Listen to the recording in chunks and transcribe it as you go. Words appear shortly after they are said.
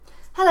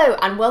Hello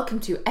and welcome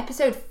to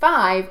episode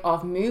 5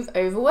 of Move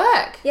Over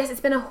Work. Yes,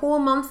 it's been a whole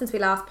month since we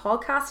last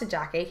podcasted,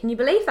 Jackie. Can you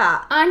believe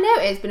that? I know,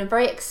 it's been a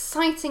very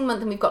exciting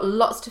month and we've got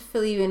lots to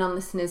fill you in on,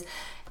 listeners,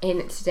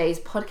 in today's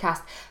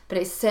podcast. But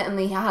it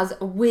certainly has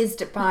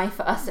whizzed by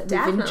for us.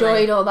 Definitely. We've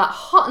enjoyed all that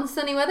hot and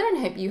sunny weather and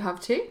hope you have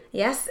too.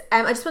 Yes,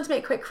 I just want to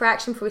make a quick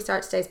correction before we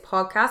start today's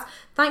podcast.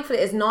 Thankfully,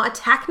 it's not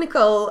a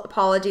technical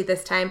apology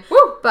this time.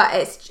 Woo! But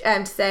it's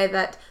to say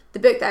that the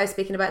book that I was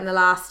speaking about in the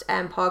last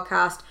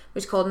podcast,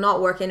 which is called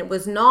Not Working,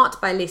 was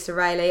not by Lisa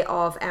Riley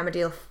of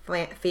Emmerdale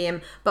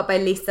fame, but by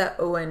Lisa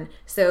Owen.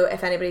 So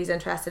if anybody's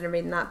interested in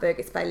reading that book,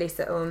 it's by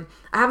Lisa Owen.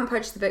 I haven't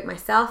purchased the book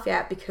myself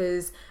yet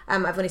because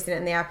I've only seen it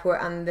in the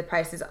airport and the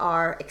prices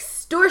are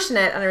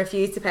extortionate and I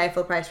refuse to pay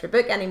full price for a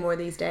book anymore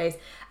these days.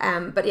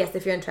 But yes,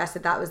 if you're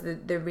interested, that was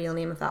the real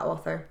name of that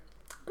author.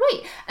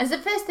 Right, and so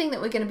the first thing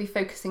that we're going to be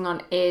focusing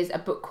on is a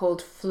book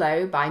called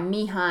Flow by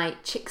Mihai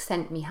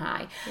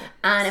Csikszentmihalyi. Yeah.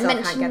 And I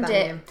mentioned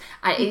it.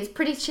 It's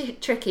pretty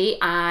tricky.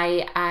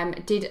 I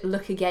did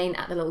look again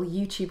at the little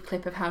YouTube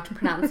clip of how to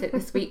pronounce it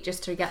this week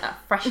just to get that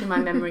fresh in my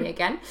memory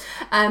again.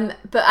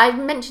 But I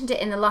mentioned it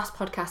in the last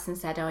podcast and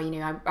said,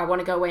 I want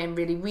to go away and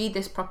really read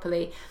this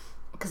properly,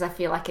 because I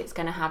feel like it's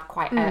going to have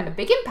quite a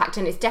big impact,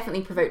 and it's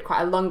definitely provoked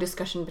quite a long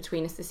discussion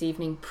between us this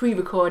evening,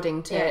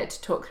 pre-recording to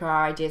talk through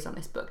our ideas on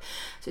this book.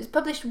 So it's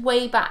published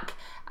way back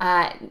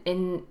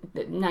in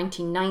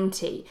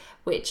 1990,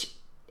 which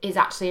is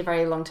actually a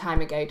very long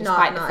time ago,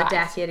 despite the fact. Not a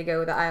decade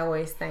ago that I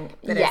always think.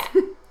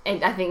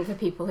 And I think for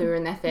people who are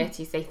in their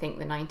 30s, they think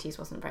the 90s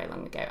wasn't very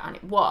long ago, and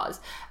it was.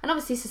 And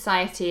obviously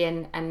society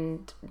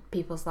and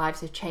people's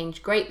lives have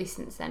changed greatly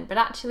since then. But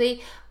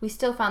actually, we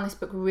still found this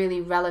book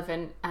really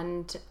relevant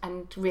and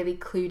really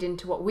clued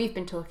into what we've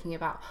been talking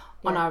about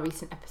on our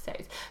recent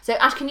episodes. So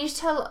Ash, can you just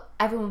tell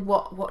everyone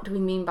what do we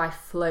mean by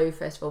flow,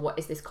 first of all? What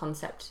is this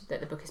concept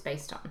that the book is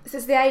based on? So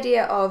it's the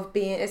idea of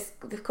it's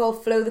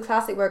called Flow, the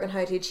classic work on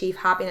how to achieve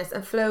happiness.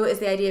 And flow is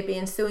the idea of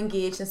being so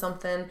engaged in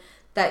something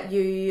that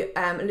you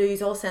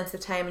lose all sense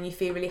of time and you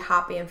feel really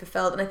happy and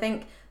fulfilled. And I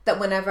think that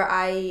whenever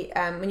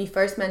when you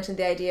first mentioned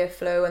the idea of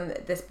flow in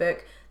this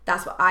book,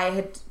 that's what I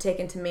had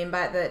taken to mean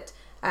by it, that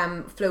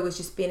flow was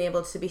just being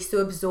able to be so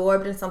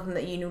absorbed in something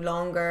that you no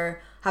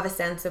longer have a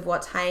sense of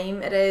what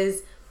time it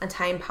is and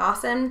time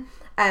passing.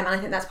 And I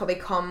think that's probably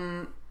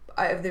come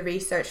out of the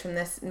research from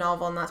this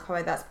novel, and that's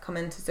come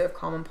into sort of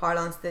common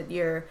parlance, that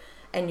you're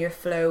in your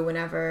flow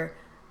whenever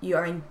you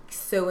are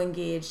so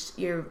engaged,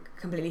 you're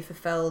completely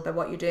fulfilled by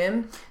what you're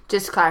doing.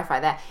 Just to clarify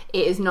there,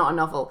 it is not a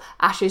novel.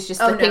 Ash is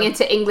just slipping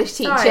into English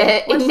teacher,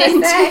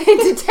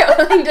 into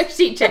total English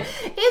teacher.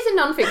 It is a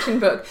non-fiction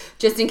book,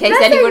 just in case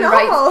That's anyone a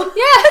writes. novel.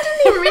 Yeah, I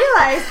didn't even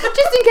realise.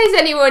 Just in case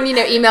anyone,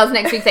 emails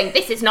next week saying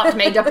this is not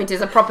made up into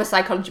a proper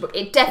psychology book.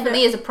 It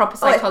definitely is a proper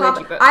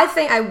psychology book.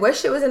 I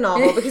wish it was a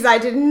novel because I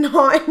did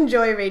not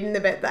enjoy reading the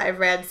bit that I've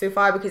read so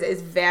far, because it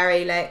is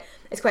very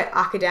it's quite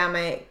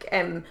academic,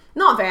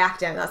 not very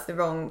academic, that's the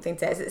wrong thing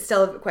to say. It's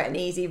still quite an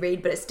easy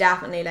read, but it's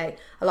definitely a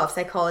lot of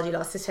psychology, a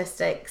lot of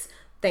statistics,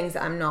 things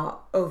that I'm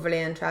not overly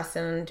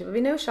interested in. It would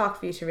be no shock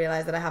for you to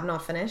realise that I have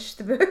not finished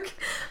the book,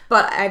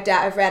 but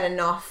I've read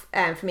enough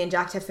for me and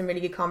Jackie to have some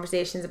really good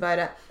conversations about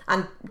it,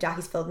 and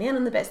Jackie's filled me in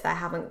on the bits that I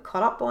haven't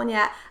caught up on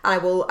yet, and I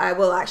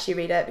will actually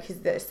read it because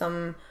there's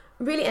some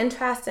really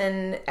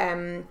interesting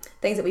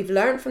things that we've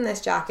learned from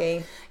this,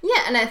 Jackie. Yeah,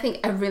 and I think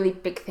a really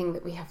big thing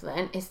that we have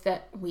learned is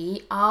that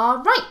we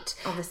are right.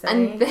 Obviously.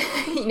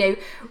 And,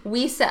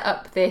 we set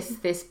up this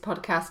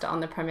podcast on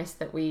the premise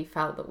that we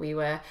felt that we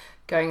were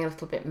going a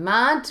little bit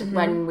mad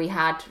when we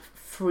had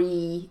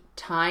free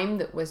time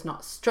that was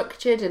not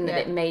structured, and that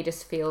it made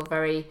us feel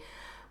very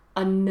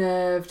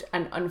unnerved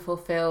and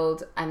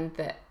unfulfilled, and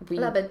that we a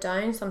little bit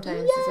down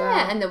sometimes as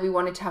well, and that we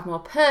wanted to have more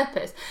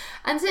purpose.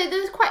 And so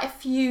there's quite a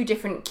few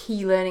different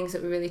key learnings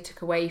that we really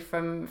took away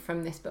from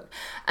this book,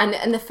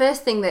 and the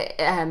first thing that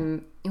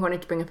you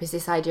wanted to bring up is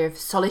this idea of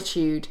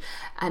solitude,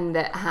 and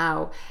that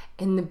how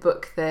in the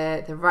book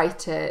the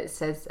writer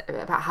says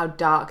about how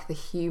dark the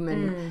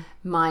human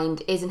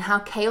mind is and how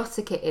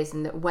chaotic it is,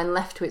 and that when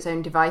left to its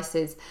own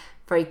devices,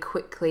 very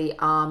quickly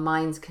our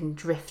minds can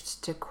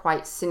drift to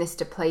quite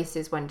sinister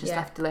places when just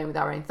left alone with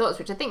our own thoughts,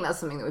 which I think that's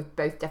something that we've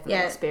both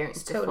definitely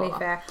experienced before. Totally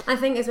fair. I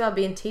think as well,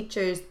 being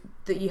teachers,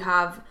 that you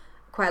have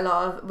quite a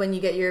lot of, when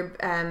you get your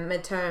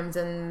midterms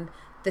and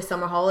the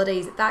summer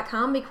holidays, that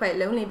can be quite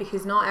lonely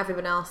because not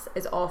everyone else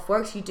is off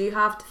work, so you do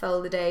have to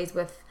fill the days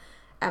with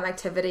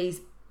activities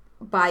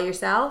by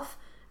yourself.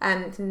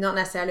 Not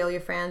necessarily all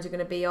your friends are going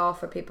to be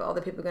off, or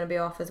other people are going to be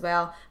off as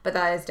well, but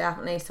that is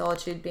definitely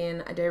solitude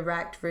being a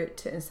direct route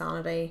to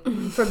insanity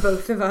for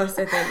both of us.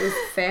 I think is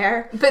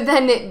fair. But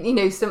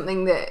then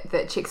something that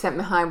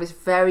Csikszentmihalyi was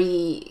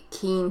very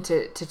keen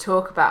to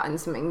talk about,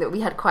 and something that we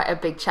had quite a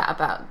big chat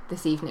about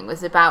this evening,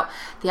 was about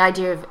the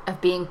idea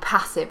of being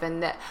passive,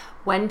 and that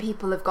when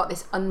people have got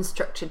this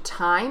unstructured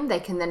time, they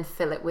can then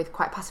fill it with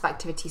quite passive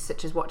activities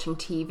such as watching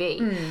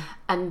TV,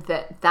 and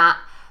that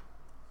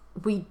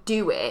we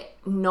do it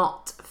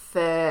not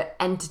for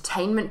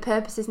entertainment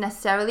purposes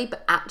necessarily,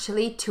 but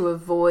actually to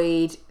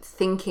avoid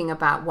thinking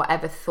about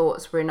whatever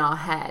thoughts were in our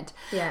head.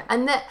 Yeah.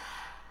 And that,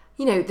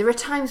 you know, there are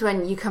times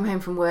when you come home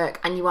from work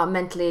and you are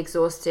mentally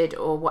exhausted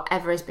or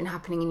whatever has been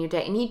happening in your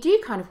day, and you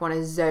do kind of want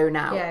to zone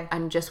out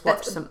and just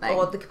watch something.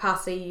 Or the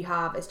capacity you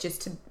have is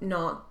just to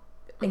not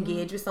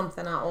engage with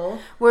something at all.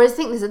 Whereas I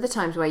think there's other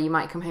times where you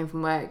might come home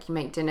from work, you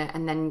make dinner,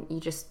 and then you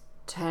just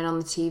turn on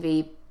the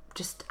TV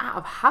just out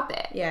of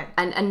habit. Yeah.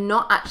 And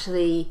not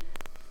actually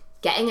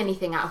getting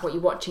anything out of what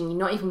you're watching. You're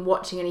not even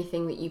watching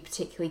anything that you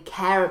particularly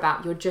care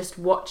about. You're just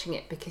watching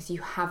it because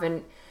you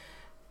haven't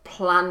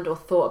planned or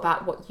thought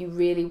about what you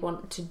really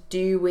want to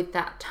do with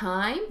that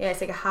time. Yeah,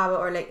 it's like a habit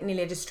or like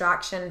nearly a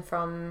distraction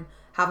from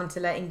having to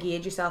like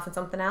engage yourself in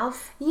something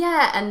else.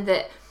 Yeah, and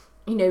that,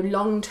 you know,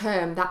 long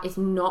term that is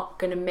not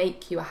going to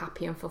make you a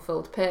happy and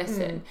fulfilled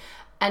person.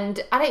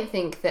 And I don't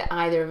think that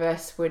either of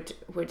us would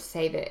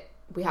say that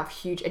we have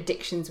huge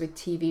addictions with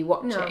TV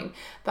watching. No.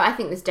 But I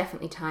think there's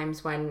definitely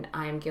times when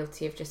I am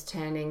guilty of just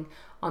turning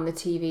on the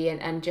TV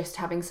and just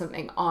having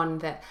something on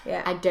that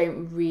I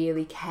don't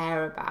really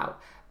care about,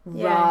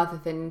 rather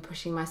than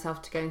pushing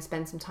myself to go and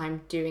spend some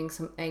time doing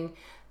something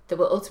that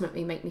will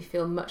ultimately make me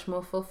feel much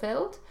more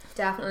fulfilled.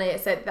 Definitely.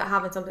 It's like that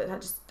having something,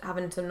 just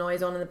having some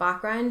noise on in the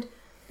background,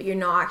 but you're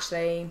not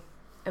actually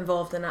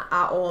involved in it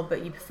at all,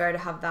 but you prefer to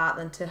have that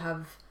than to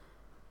have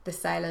the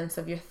silence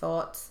of your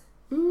thoughts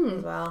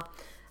as well.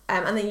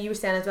 And then you were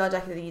saying as well,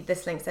 Jackie, that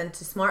this links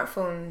into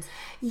smartphones.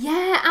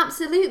 Yeah,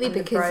 absolutely.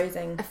 Because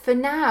browsing. For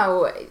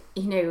now,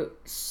 you know,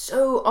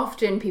 so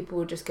often people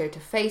will just go to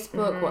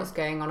Facebook, what's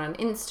going on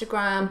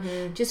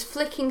Instagram, just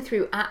flicking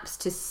through apps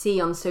to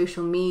see on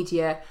social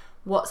media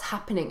what's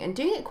happening and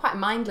doing it quite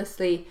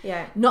mindlessly,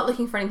 not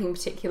looking for anything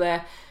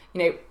particular,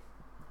 you know,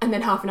 and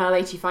then half an hour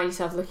later you find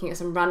yourself looking at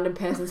some random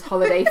person's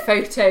holiday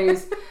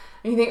photos.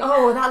 And you think,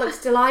 oh, well, that looks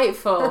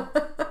delightful.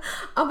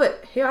 Oh,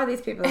 but who are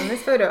these people in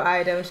this photo?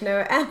 I don't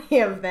know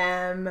any of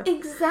them.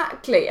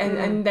 Exactly.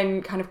 And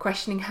then kind of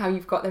questioning how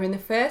you've got there in the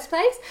first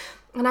place.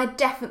 And I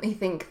definitely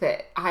think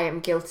that I am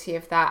guilty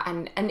of that.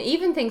 And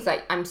even things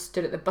like I'm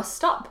stood at the bus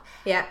stop.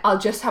 Yeah. I'll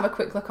just have a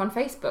quick look on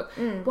Facebook.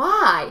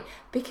 Why?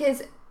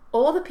 Because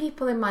all the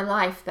people in my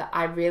life that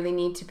I really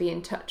need to be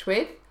in touch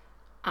with,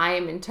 I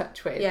am in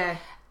touch with. Yeah.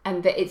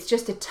 And that it's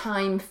just a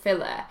time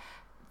filler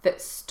that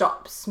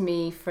stops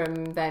me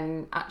from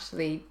then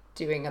actually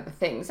doing other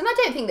things. And I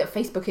don't think that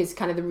Facebook is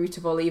kind of the root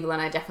of all evil, and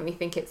I definitely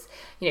think it's,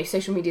 you know,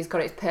 social media's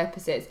got its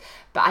purposes,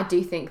 but I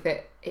do think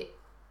that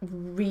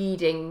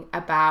reading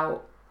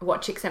about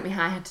what Chicks Sent Me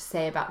High had to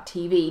say about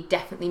TV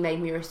definitely made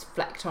me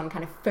reflect on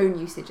kind of phone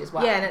usage as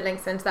well. Yeah, and it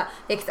links into that.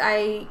 Because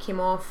I came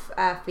off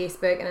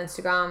Facebook and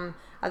Instagram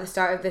at the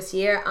start of this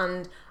year,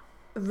 and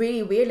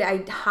really weirdly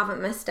I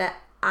haven't missed it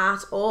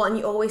at all. And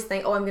you always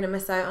think, oh, I'm going to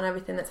miss out on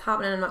everything that's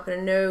happening, I'm not going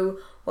to know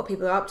what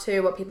people are up to,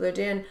 what people are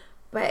doing,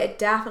 but it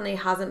definitely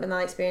hasn't been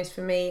that experience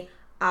for me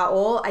at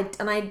all. I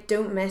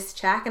don't miss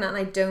checking it, and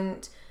I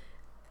don't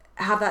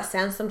have that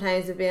sense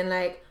sometimes of being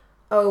like,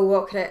 oh,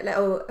 what could I, like,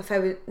 oh, if I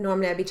would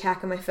normally I'd be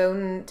checking my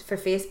phone for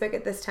Facebook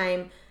at this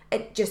time.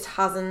 It just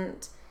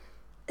hasn't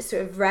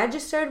sort of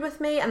registered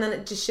with me, and then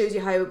it just shows you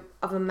how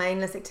of a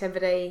mindless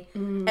activity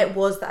it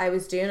was that I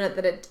was doing it,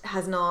 that it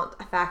has not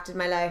affected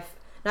my life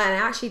now.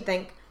 And I actually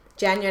think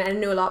genuinely, I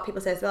know a lot of people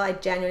say as well, I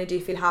genuinely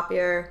do feel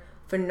happier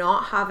for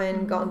not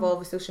having got involved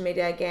with social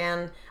media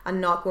again and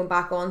not going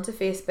back onto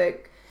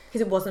Facebook, because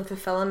it wasn't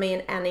fulfilling me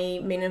in any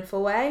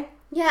meaningful way.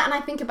 Yeah, and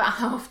I think about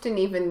how often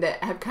even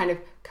that have kind of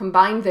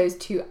combined those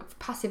two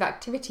passive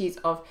activities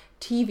of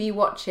TV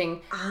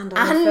watching and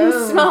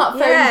smartphone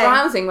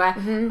browsing, where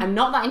I'm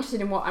not that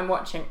interested in what I'm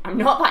watching, I'm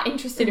not that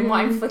interested in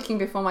what I'm flicking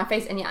before my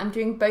face, and yet I'm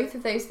doing both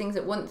of those things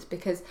at once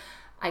because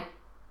I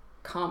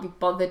can't be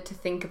bothered to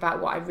think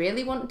about what I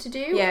really want to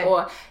do.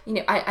 Or, you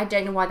know, I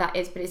don't know why that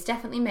is, but it's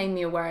definitely made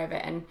me aware of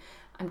it, and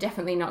I'm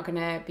definitely not going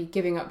to be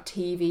giving up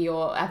TV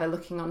or ever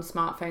looking on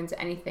smartphones or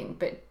anything,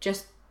 but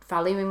just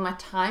valuing my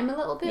time a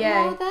little bit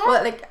more there.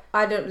 Well, like,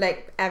 I don't,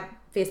 like,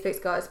 Facebook's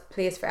got its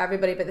place for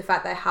everybody, but the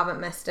fact that I haven't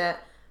missed it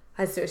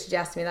has sort of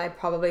suggested to me that I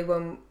probably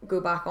won't go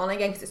back on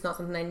again, because it's not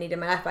something I need in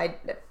my life.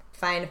 But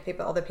fine if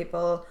other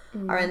people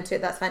are into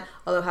it, that's fine.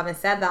 Although having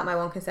said that, my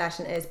one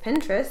concession is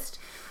Pinterest.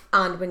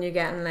 And when you're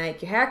getting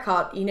like your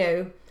haircut, you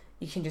know,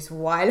 you can just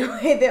while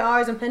away the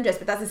hours on Pinterest.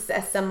 But that's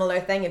a similar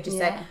thing of just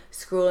like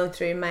scrolling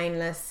through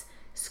mindless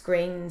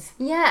screens.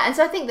 Yeah, and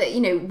so I think that, you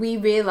know, we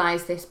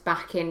realised this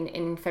back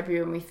in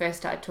February when we first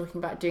started talking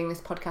about doing this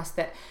podcast,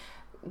 that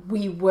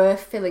we were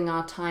filling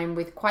our time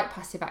with quite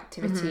passive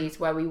activities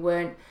where we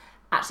weren't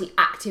actually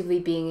actively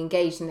being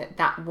engaged, and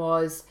that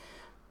was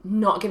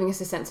not giving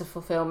us a sense of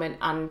fulfilment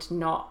and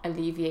not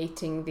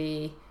alleviating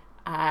the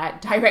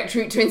direct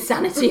route to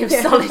insanity of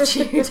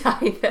solitude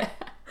either.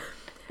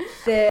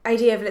 The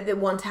idea of it, that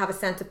want to have a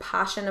sense of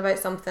passion about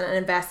something and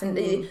invest in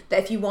that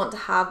if you want to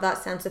have that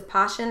sense of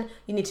passion,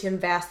 you need to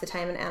invest the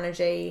time and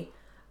energy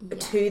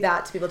to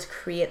that, to be able to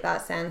create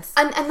that sense.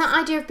 And that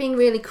idea of being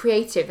really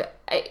creative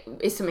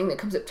is something that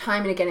comes up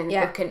time and again in the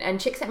book. And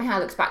Csikszentmihalyi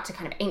looks back to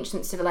kind of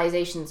ancient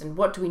civilizations and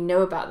what do we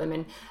know about them,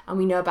 and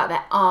we know about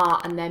their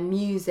art and their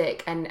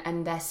music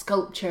and their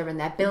sculpture and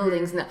their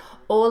buildings, and that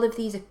all of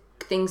these are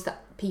things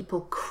that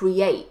people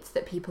create,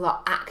 that people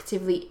are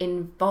actively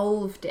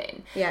involved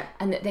in,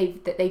 and that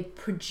they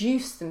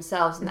produce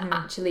themselves, and that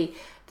actually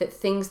that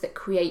things that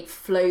create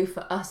flow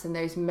for us in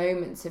those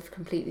moments of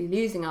completely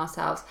losing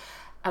ourselves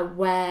are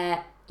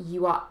where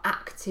you are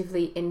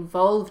actively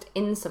involved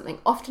in something,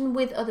 often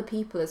with other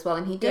people as well.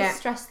 And he does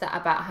stress that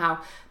about how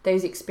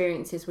those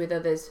experiences with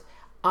others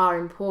are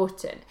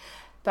important.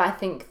 But I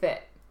think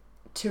that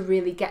to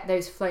really get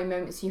those flow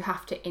moments, you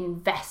have to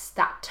invest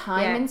that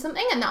time in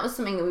something. And that was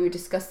something that we were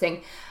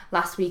discussing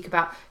last week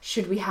about,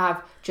 should we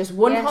have just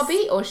one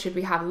hobby or should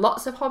we have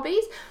lots of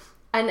hobbies?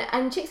 And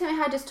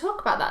Csikszentmihalyi does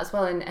talk about that as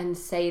well, and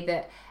say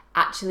that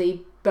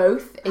actually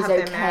both is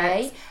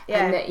okay,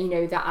 and that, you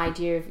know, that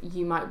idea of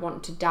you might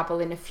want to dabble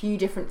in a few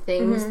different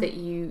things that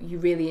you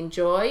really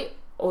enjoy,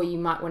 or you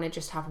might want to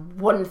just have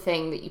one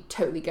thing that you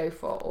totally go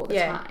for all the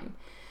time.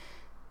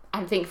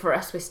 I think for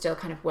us, we're still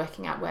kind of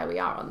working out where we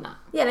are on that.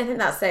 Yeah, and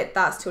I think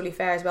that's totally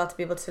fair as well, to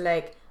be able to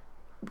like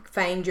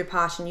find your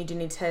passion. You do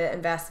need to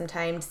invest some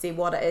time to see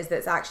what it is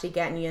that's actually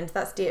getting you into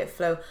that state of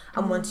flow.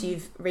 And once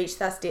you've reached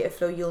that state of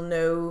flow, you'll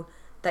know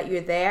that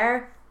you're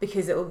there,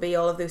 because it will be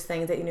all of those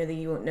things that, you know, that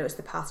you won't notice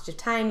the passage of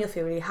time. You'll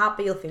feel really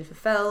happy, you'll feel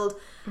fulfilled.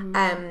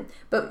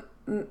 But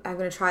I'm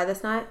going to try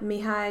this now.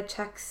 Mihai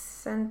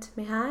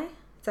Csikszentmihalyi,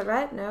 is that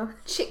right? No?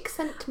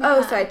 Csikszentmihalyi.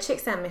 Oh, sorry,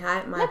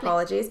 Csikszentmihalyi. My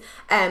apologies.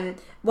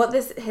 What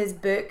his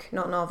book,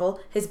 not novel,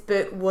 his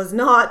book is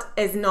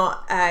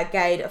not a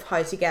guide of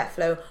how to get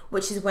flow,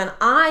 which is when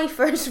I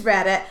first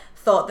read it,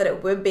 thought that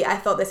it would be. I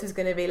thought this was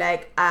going to be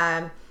like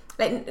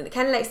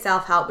kind of like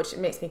self-help, which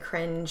makes me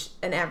cringe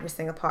in every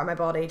single part of my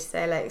body to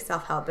say like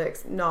self-help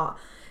books, not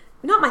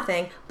my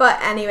thing. But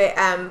anyway,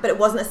 but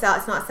it's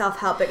not a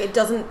self-help book. It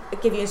doesn't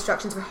give you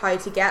instructions for how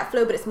to get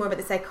flow, but it's more about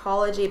the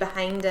psychology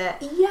behind it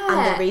and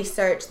the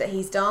research that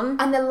he's done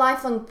and the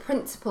lifelong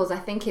principles. I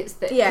think it's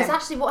that, because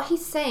actually what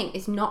he's saying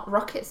is not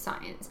rocket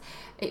science.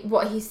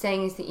 What he's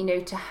saying is that, you know,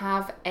 to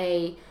have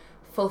a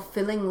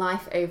fulfilling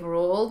life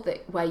overall,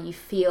 that where you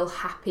feel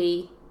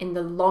happy in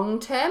the long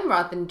term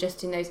rather than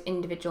just in those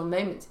individual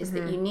moments, is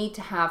that you need to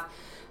have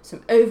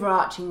some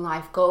overarching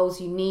life goals.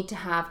 You need to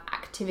have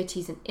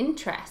activities and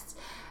interests,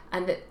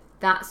 and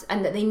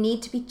that they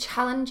need to be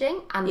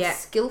challenging and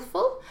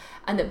skillful,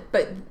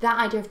 but that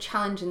idea of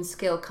challenge and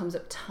skill comes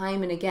up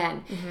time and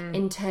again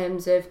in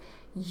terms of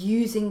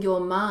using your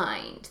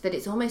mind, that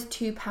it's almost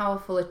too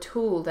powerful a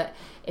tool that,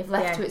 if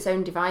left to its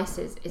own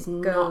devices, is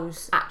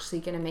not actually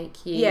going to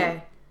make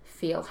you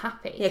feel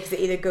happy. Yeah, because it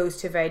either goes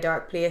to a very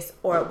dark place,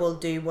 or it will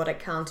do what it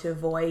can to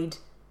avoid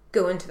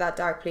going to that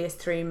dark place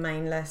through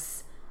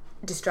mindless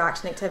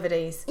distraction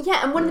activities.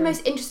 Yeah, and one of the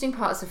most interesting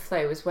parts of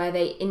flow was where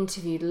they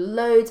interviewed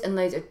loads and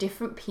loads of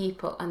different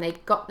people, and they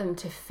got them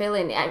to fill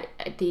in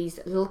these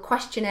little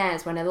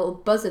questionnaires when a little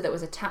buzzer that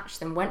was attached to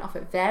them went off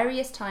at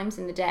various times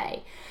in the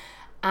day,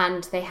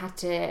 and they had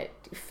to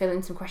fill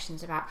in some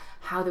questions about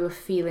how they were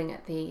feeling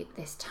at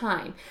this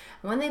time.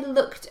 And when they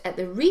looked at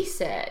the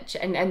research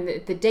and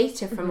the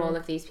data from all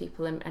of these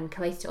people and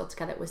collated it all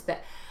together, was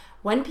that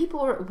when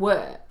people were at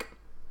work,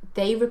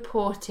 they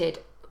reported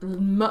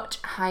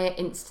much higher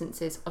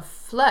instances of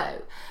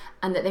flow,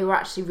 and that they were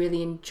actually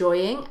really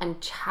enjoying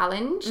and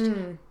challenged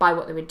by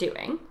what they were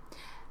doing.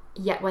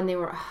 Yet when they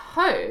were at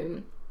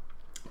home,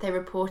 they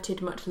reported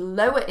much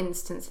lower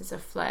instances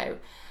of flow,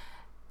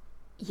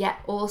 yet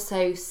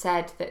also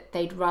said that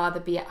they'd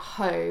rather be at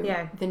home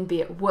than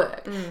be at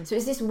work. So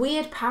it's this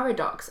weird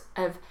paradox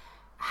of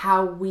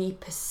how we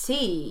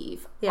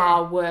perceive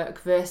our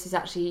work versus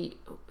actually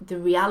the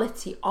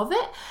reality of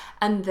it.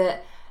 And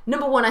that,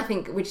 number one, I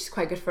think, which is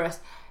quite good for us,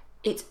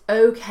 it's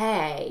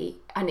okay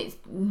and it's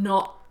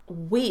not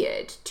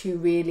weird to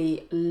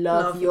really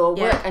love your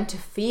work and to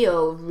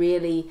feel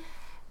really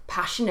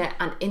passionate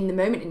and in the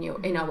moment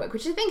in our work,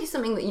 which I think is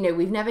something that, you know,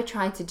 we've never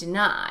tried to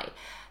deny,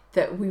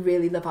 that we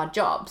really love our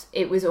jobs.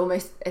 It was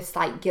almost a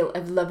slight guilt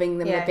of loving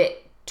them a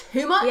bit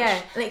too much.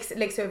 Yeah, like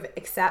sort of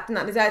accepting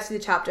that. There's actually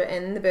the chapter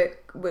in the book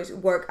which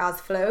work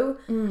as flow,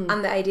 and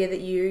the idea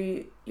that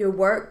your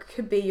work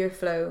could be your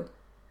flow,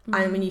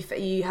 and when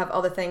you have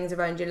other things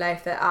around your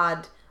life that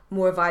add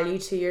more value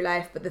to your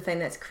life, but the thing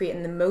that's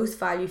creating the most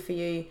value for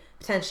you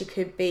potentially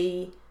could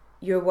be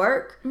your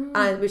work. And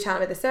we were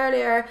chatting about this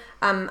earlier,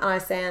 and I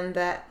was saying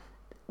that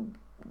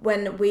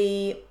when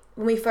we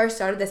first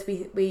started this,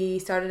 we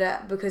started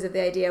it because of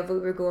the idea of we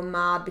were going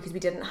mad because we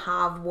didn't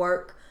have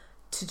work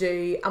to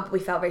do, and we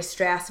felt very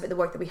stressed about the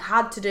work that we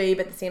had to do,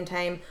 but at the same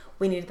time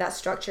we needed that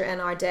structure in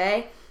our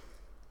day.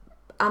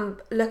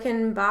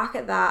 Looking back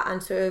at that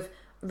and sort of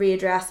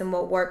readdressing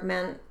what work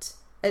meant,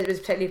 it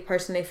was particularly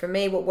personally for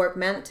me, what work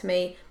meant to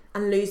me,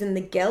 and losing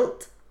the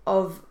guilt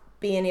of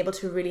being able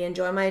to really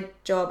enjoy my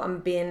job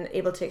and being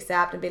able to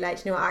accept and be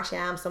like, you know what, actually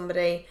I am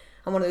somebody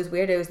I'm one of those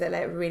weirdos that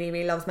like really,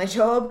 really loves my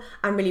job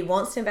and really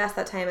wants to invest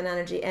that time and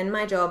energy in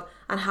my job,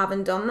 and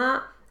having done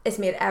that, it's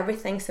made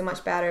everything so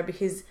much better,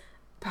 because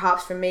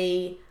perhaps for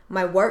me,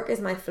 my work is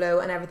my flow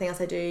and everything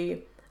else I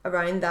do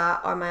around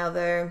that are my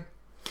other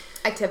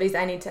activities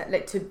I need to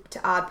like to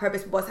add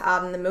purpose. What's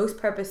adding the most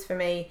purpose for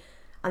me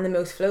and the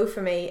most flow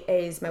for me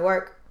is my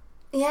work.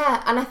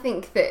 Yeah, and I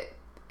think that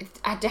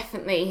I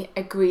definitely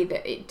agree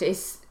that it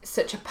is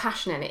such a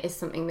passion and it is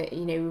something that,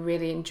 you know, we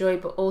really enjoy,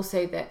 but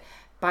also that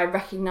by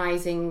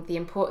recognising the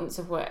importance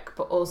of work,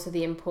 but also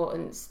the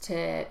importance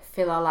to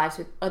fill our lives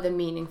with other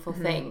meaningful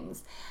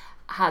things,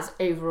 has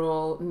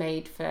overall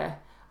made for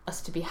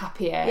us to be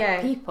happier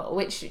people,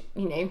 which,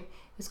 you know, it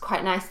was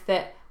quite nice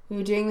that we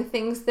were doing the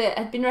things that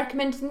had been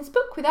recommended in this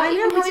book without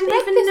even having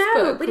read this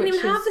book. We didn't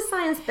even have the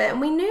science bit,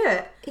 and we knew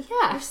it.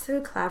 Yeah. You're so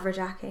clever,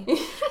 Jackie.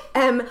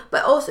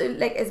 But also,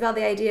 like, as well,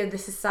 the idea of the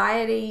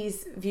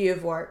society's view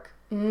of work,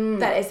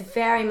 that is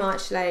very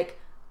much like,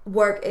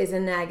 work is a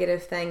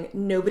negative thing.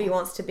 Nobody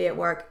wants to be at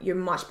work. You're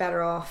much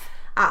better off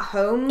at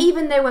home.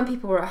 Even though when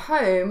people were at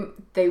home,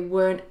 they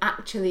weren't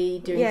actually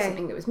doing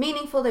something that was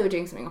meaningful. They were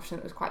doing something often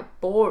that was quite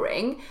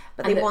boring.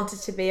 But they wanted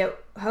to be at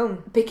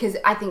home. Because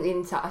I think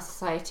in our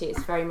society,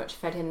 it's very much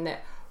fed in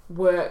that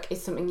work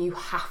is something you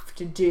have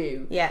to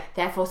do. Yeah.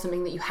 Therefore,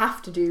 something that you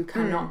have to do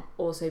cannot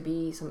also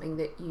be something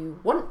that you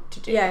want to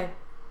do. Yeah.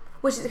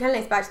 Which kind of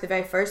links back to the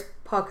very first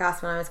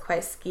podcast when I was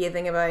quite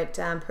scathing about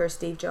poor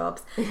Steve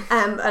Jobs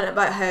and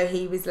about how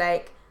he was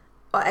like,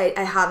 I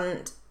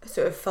hadn't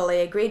sort of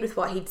fully agreed with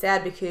what he'd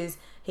said, because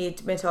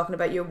he'd been talking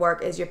about your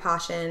work is your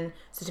passion,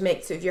 so to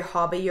make sort of your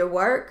hobby your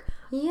work.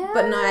 Yeah.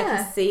 But now I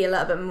can see a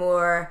little bit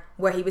more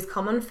where he was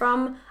coming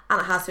from,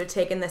 and it has sort of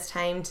taken this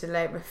time to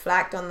like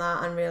reflect on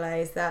that and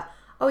realise that,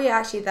 oh yeah,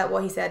 actually that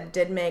what he said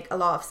did make a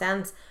lot of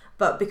sense.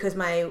 But because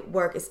my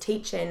work is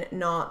teaching,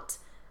 not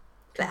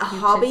like a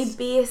hobby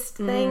based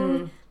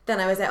thing,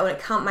 then I was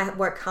like, oh, my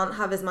work can't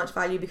have as much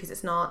value because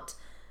it's not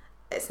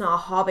a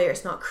hobby, or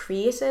it's not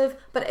creative,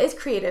 but it is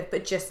creative,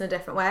 but just in a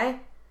different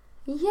way.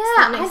 Yeah,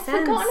 I've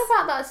forgotten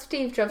about that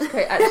Steve Jobs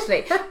quote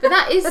actually, but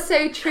that is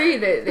so true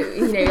that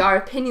you know, our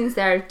opinions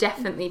there have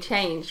definitely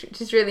changed,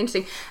 which is really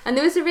interesting. And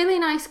there was a really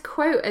nice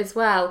quote as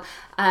well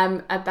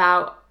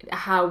about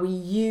how we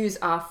use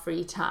our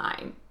free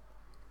time.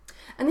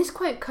 And this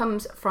quote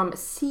comes from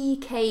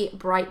C.K.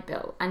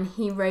 Brightbill, and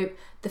he wrote,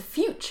 "The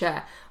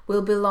future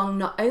will belong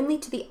not only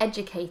to the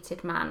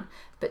educated man,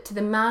 but to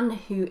the man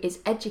who is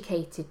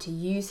educated to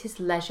use his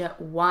leisure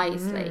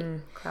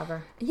wisely."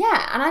 Clever.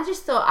 Yeah, and I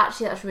just thought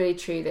actually that's really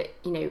true, that,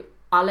 you know,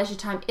 our leisure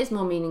time is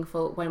more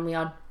meaningful when we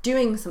are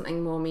doing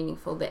something more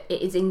meaningful, that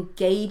it is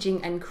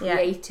engaging and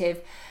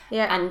creative,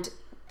 and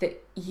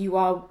that you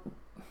are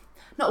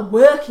not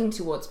working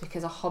towards,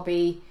 because a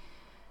hobby,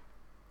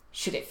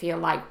 should it feel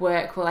like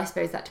work? Well, I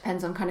suppose that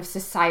depends on kind of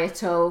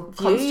societal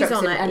constructs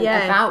and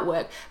about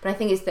work. But I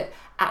think it's that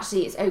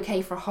actually it's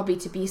okay for a hobby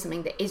to be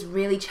something that is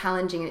really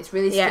challenging and it's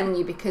really skilling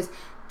you, because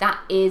that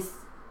is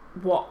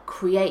what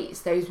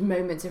creates those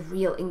moments of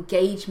real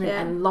engagement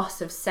and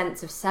loss of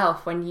sense of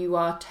self when you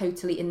are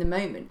totally in the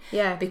moment.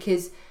 Yeah.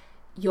 Because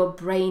your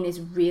brain is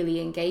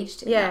really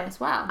engaged in that as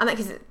well. And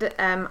that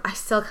I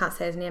still can't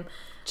say his name.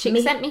 Chick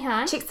Sent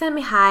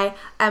Me High.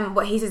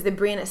 What he says, the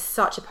brain is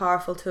such a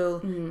powerful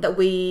tool that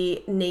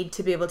we need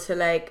to be able to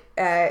like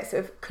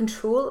sort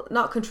of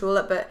not control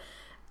it, but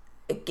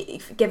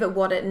give it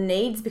what it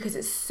needs, because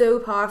it's so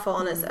powerful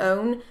on its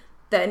own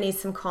that it needs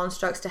some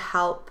constructs to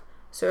help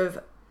sort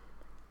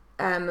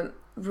of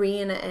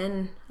rein it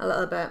in a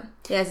little bit.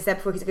 Yeah, as I said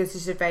before, because it goes to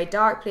sort of very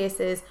dark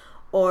places,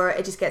 or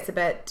it just gets a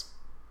bit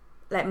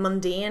like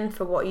mundane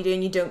for what you do,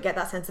 and you don't get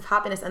that sense of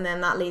happiness, and then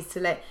that leads to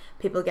like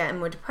people getting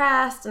more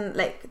depressed, and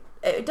like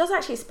it does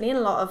actually explain a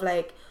lot of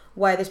like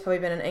why there's probably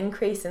been an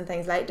increase in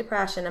things like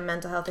depression and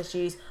mental health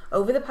issues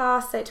over the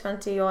past like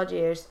 20 odd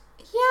years.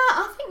 Yeah,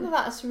 I think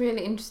that's a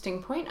really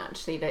interesting point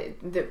actually,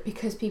 that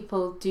because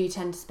people do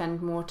tend to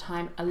spend more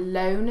time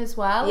alone as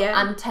well,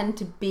 and tend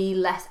to be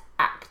less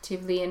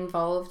actively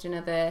involved in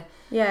other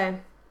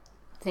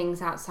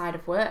things outside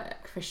of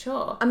work, for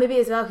sure. And maybe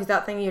as well, because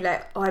that thing you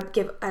like,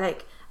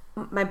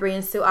 my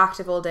brain's so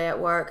active all day at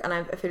work, and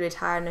I feel really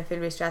tired and I feel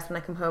really stressed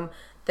when I come home,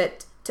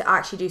 that to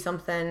actually do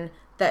something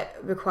that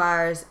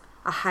requires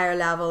a higher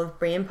level of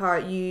brain power,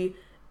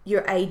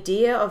 your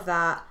idea of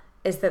that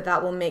is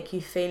that will make you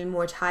feel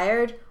more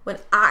tired, when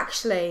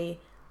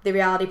actually the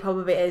reality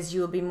probably is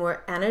you will be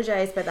more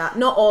energized by that.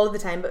 Not all of the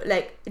time, but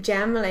like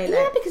generally.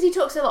 Yeah, because he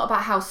talks a lot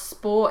about how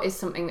sport is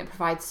something that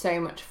provides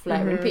so much flow,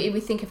 and we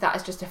think of that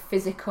as just a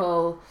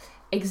physical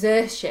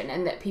exertion,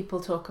 and that people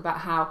talk about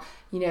how,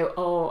 you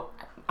know,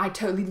 I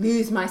totally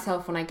lose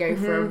myself when I go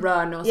for a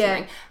run or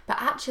something. But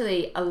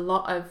actually a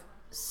lot of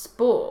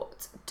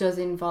sport does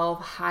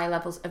involve high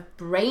levels of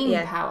brain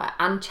power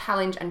and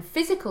challenge and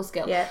physical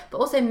skill, but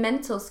also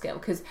mental skill.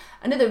 Because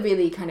another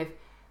really kind of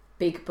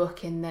big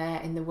book in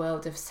the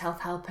world of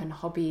self-help and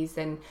hobbies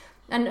and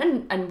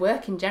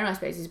work in general, I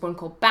suppose, is one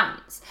called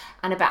Bounce,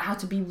 and about how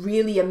to be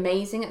really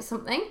amazing at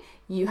something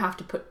you have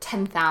to put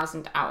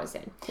 10,000 hours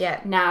in.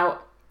 Now,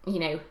 you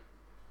know,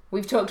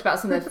 we've talked about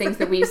some of the things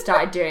that we've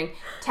started doing.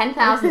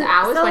 10,000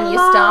 hours when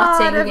you're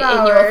starting in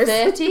your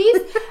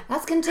 30s.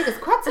 That's going to take us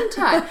quite some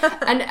time.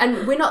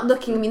 And we're not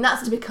looking, I mean,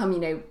 that's to become,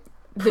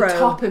 the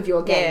top of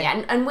your game.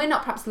 Yeah. And we're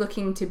not perhaps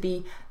looking to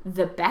be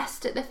the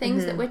best at the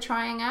things that we're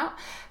trying out.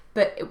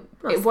 But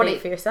for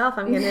yourself,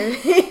 I'm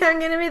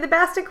gonna be the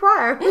best at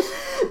choir.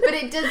 But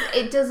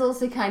it does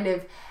also kind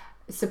of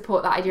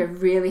support that idea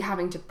of really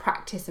having to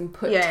practice and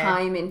put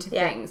time into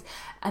things,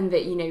 and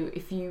that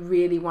if you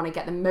really want to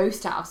get the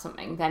most out of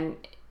something, then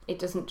it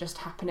doesn't just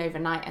happen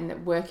overnight, and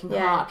that working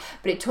hard.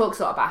 But it talks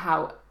a lot about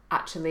how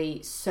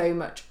actually so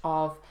much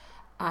of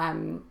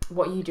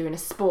what you do in a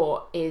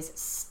sport is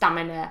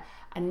stamina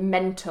and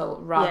mental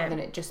rather than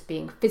it just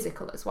being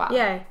physical as well.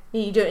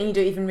 You don't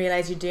even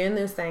realise you're doing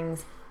those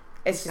things.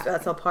 It's just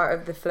that's all part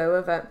of the flow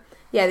of it.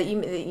 That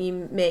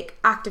you make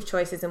active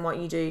choices in what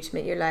you do to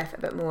make your life a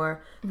bit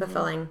more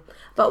fulfilling.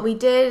 But we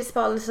did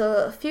spot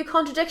a few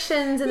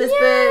contradictions in this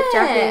book,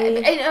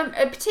 Jackie.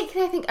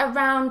 Particularly, I think,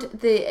 around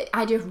the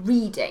idea of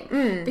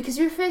reading, because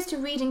he refers to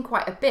reading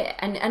quite a bit,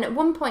 and at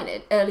one point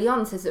early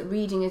on says that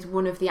reading is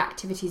one of the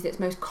activities that's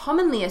most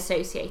commonly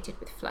associated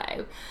with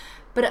flow.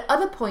 But at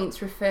other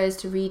points refers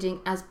to reading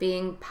as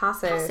being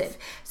passive.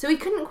 So we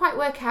couldn't quite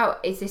work out,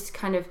 is this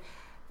kind of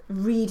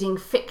reading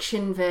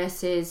fiction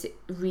versus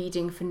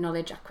reading for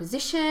knowledge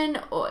acquisition,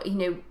 or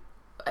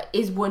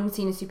is one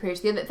seen as superior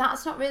to the other?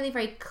 That's not really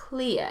very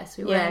clear,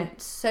 so we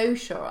weren't so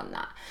sure on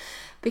that.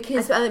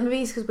 Because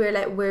maybe it's because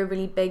we're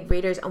really big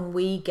readers and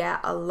we get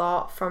a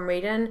lot from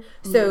reading,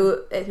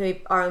 so it's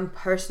maybe our own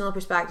personal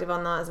perspective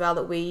on that as well,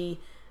 that we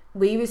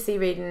would see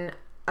reading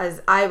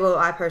as I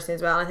personally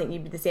as well, and I think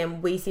you'd be the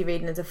same. We see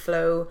reading as a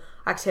flow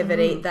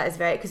activity that is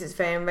because it's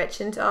very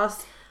enriching to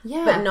us,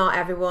 but not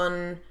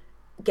everyone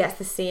gets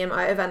the same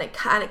out of it, and it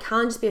can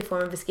just be a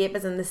form of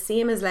escapism, the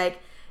same as like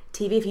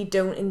TV. If you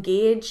don't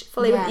engage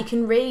fully with it,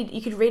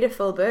 you could read a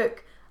full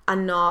book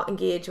and not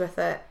engage with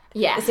it.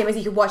 The same as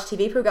you could watch a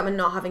TV program and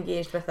not have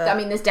engaged with it. I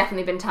mean, there's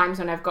definitely been times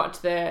when I've got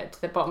to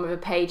the bottom of a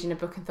page in a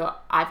book and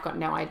thought, I've got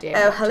no idea.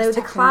 Oh, hello,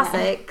 the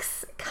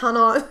classics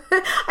cannot.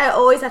 I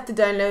always have to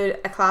download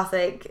a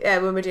classic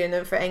when we're doing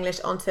them for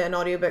English onto an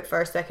audiobook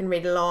first, so I can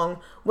read along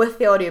with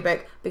the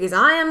audiobook, because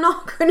I am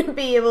not going to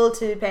be able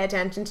to pay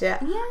attention to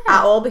it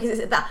at all, because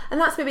it's that, and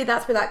that's where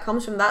that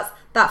comes from.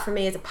 That for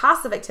me is a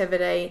passive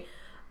activity,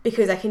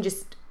 because I can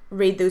just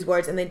read those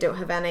words and they don't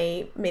have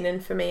any meaning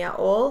for me at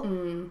all.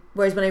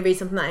 Whereas when I read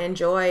something that I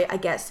enjoy, I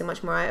get so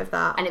much more out of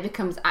that, and it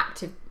becomes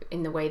active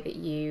in the way that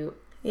you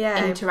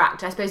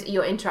interact. I suppose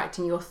you're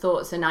interacting your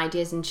thoughts and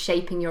ideas and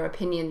shaping your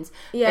opinions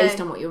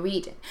based on what you're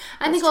reading.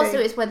 I think also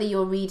it's whether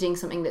you're reading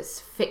something that's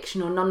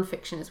fiction or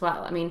non-fiction as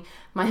well. I mean,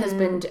 my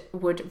husband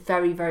would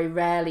very, very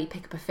rarely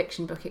pick up a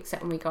fiction book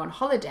except when we go on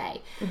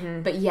holiday,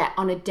 but yet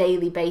on a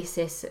daily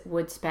basis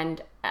would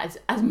spend as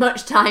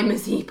much time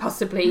as he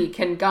possibly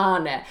can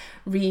garner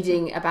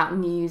reading about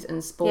news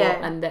and sport,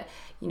 and that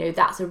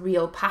that's a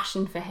real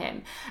passion for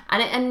him.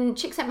 And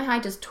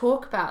Csikszentmihalyi does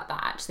talk about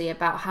that, actually,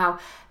 about how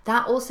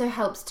that also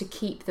helps to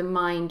keep the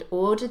mind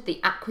ordered.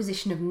 The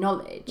acquisition of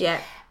knowledge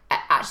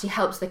actually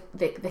helps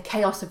the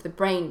chaos of the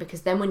brain,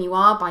 because then when you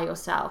are by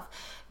yourself,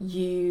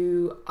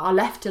 you are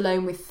left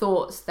alone with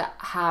thoughts that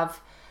have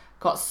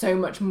got so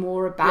much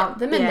more about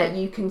them, and that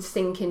you can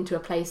sink into a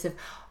place of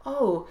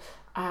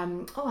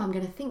I'm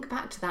going to think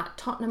back to that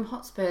Tottenham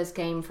Hotspurs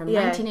game from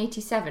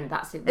 1987.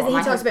 That's what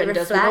my husband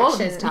does with all of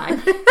his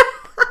time.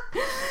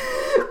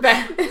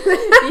 But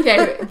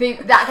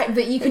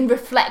that you can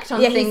reflect on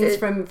things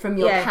from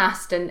your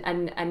past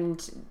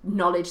and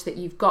knowledge that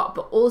you've got,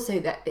 but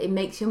also that it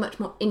makes you a much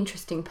more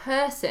interesting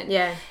person.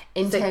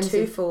 In terms of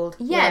twofold.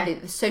 The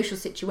social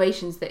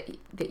situations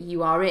that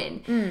you are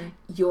in.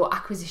 Your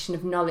acquisition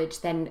of knowledge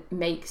then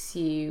makes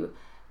you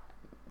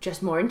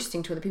just more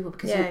interesting to other people,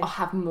 because you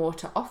have more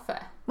to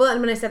offer. Well,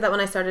 and when I said that, when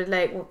I started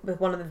with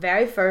one of the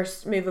very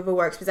first movable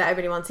works, was that I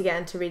really want to get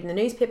into reading the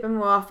newspaper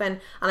more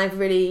often, and I've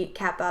really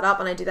kept that up,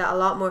 and I do that a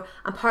lot more.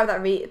 And part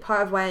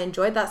of why I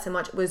enjoyed that so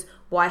much was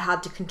why I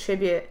had to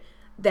contribute.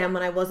 Then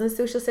when I was in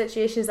social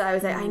situations, that I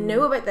was like, I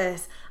know about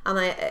this, and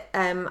I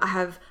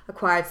have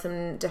acquired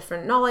some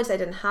different knowledge that I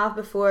didn't have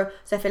before,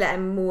 so I feel like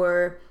I'm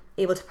more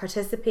able to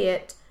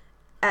participate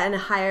at a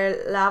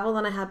higher level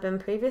than I had been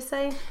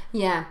previously.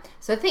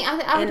 So I think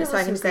I would also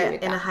agree say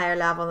with in that. a higher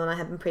level than I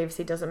had been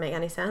previously doesn't make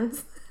any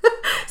sense.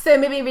 So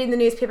maybe reading the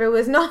newspaper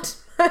has not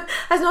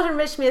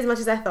enriched me as much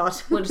as I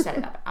thought. We'll just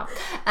edit that out.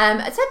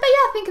 I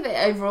think of it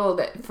overall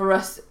that for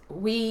us,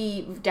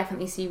 we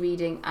definitely see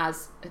reading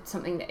as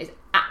something that is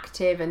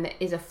active and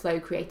that is a flow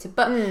creator,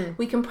 but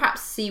we can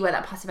perhaps see where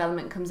that passive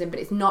element comes in, but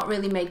it's not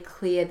really made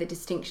clear, the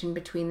distinction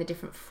between the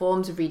different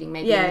forms of reading,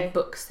 maybe in the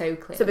book so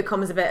clear. So it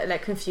becomes a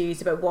bit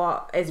confused about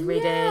what is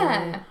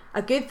reading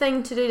a good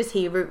thing to do. Does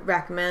he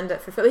recommend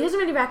it for flow? He doesn't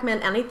really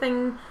recommend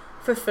anything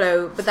for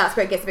flow, but that's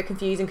where it gets a bit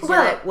confusing, because you're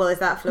like, well, is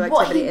that flow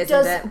activity?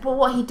 Isn't it? But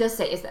what he does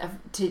say is that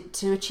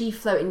to achieve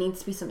flow, it needs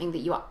to be something that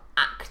you are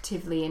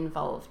actively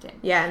involved in.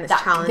 Yeah, and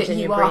it's challenging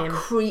your brain.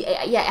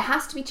 It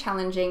has to be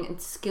challenging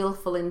and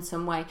skillful in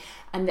some way,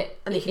 and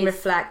you can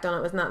reflect on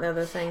it. Wasn't that the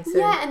other thing? So.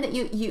 Yeah, and that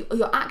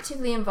you're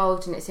actively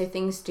involved in it. So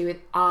things to do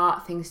with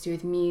art, things to do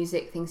with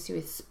music, things to do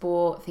with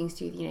sport, things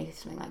to do with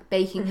something like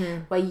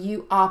baking, where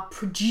you are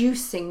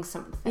producing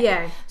something.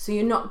 Yeah. So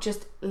you're not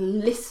just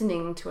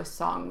listening to a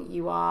song;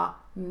 you are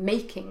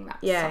making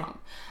that song.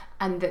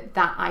 And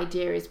that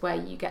idea is where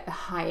you get the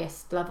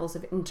highest levels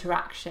of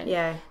interaction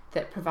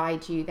that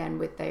provide you then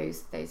with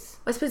those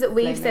I suppose that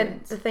we've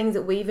said the things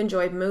that we've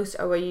enjoyed most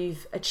are where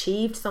you've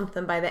achieved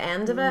something by the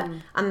end of it,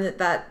 and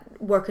that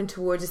working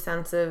towards a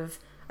sense of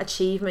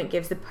achievement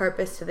gives the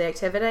purpose to the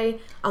activity.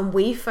 And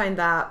we found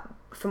that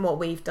from what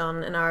we've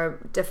done in our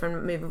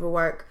different move over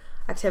work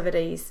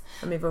activities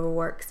and move over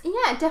works.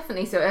 Yeah,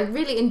 definitely. So I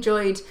really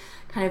enjoyed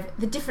kind of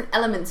the different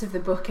elements of the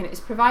book, and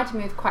it's provided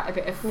me with quite a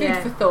bit of food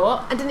for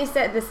thought. And didn't he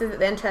say this is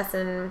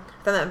interesting?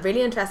 I found that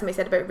really interesting. What he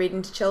said about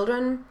reading to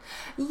children.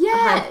 Yeah, and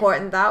how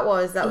important that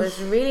was. That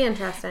was really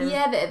interesting.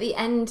 Yeah, that at the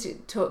end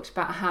talked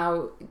about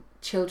how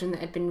children that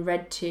had been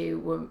read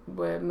to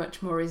were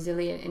much more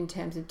resilient in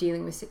terms of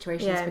dealing with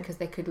situations because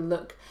they could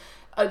look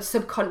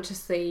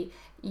subconsciously.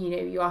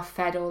 You are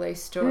fed all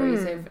those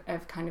stories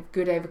of kind of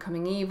good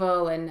overcoming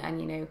evil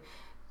and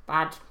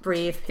bad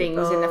brave things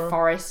people in the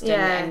forest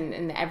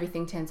and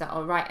everything turns out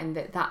all right, and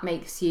that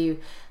makes you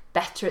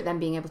better at then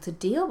being able to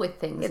deal with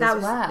things and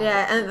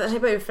I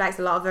think it reflects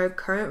a lot of our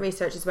current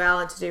research as well,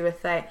 and to do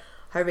with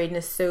how reading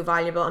is so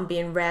valuable and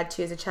being read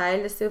to as a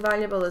child is so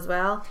valuable as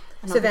well.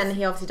 So then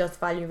he obviously does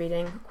value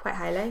reading quite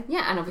highly.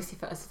 Yeah, and obviously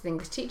for us as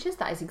English teachers,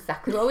 that is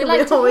exactly what we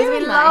like to always hear.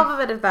 We love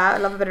a bit of that. I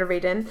love a bit of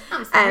reading.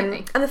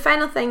 Absolutely. And the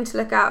final thing to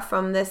look at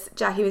from this,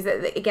 Jackie, was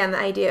that, again, the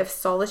idea of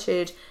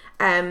solitude,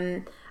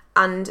 and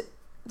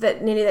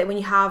that nearly that when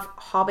you have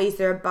hobbies,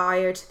 they're a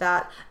barrier to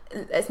that.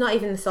 It's not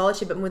even the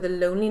solitude, but more the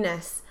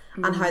loneliness,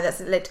 and how that's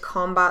like to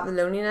combat the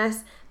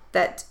loneliness.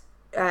 That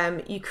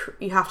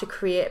you have to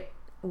create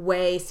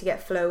ways to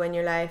get flow in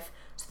your life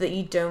so that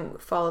you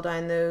don't fall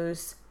down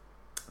those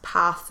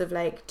paths of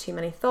like too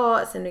many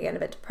thoughts and you're getting a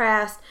bit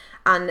depressed.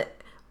 And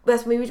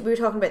we were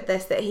talking about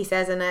this, that he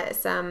says in it,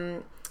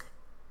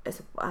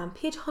 it's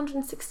page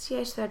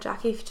 168 there,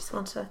 Jackie, if you just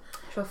want to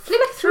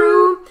flick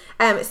through.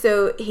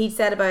 So he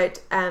said about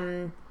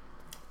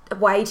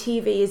why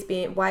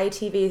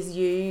TV is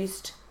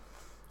used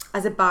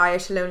as a barrier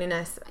to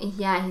loneliness.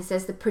 Yeah, he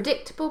says the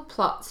predictable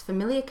plots,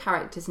 familiar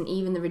characters, and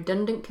even the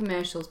redundant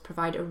commercials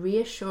provide a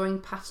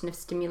reassuring pattern of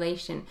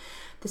stimulation.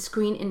 The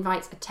screen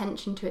invites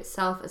attention to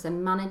itself as a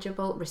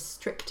manageable,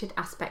 restricted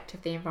aspect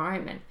of the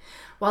environment.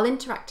 While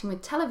interacting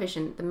with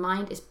television, the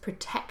mind is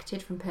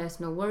protected from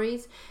personal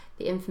worries.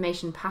 The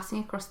information passing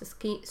across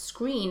the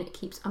screen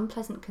keeps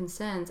unpleasant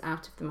concerns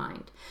out of the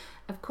mind.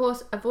 Of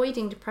course,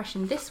 avoiding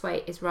depression this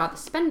way is rather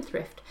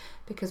spendthrift,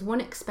 because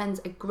one expends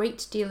a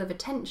great deal of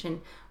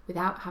attention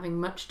without having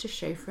much to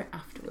show for it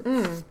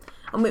afterwards.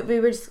 And we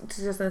were just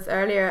discussing this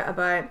earlier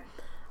about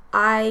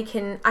I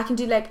can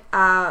do like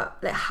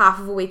half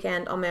of a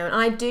weekend on my own,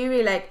 and I do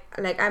really like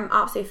I'm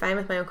absolutely fine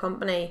with my own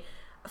company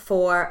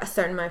for a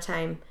certain amount of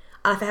time.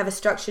 And if I have a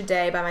structured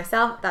day by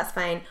myself, that's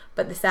fine.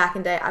 But the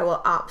second day, I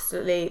will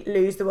absolutely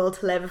lose the will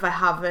to live if I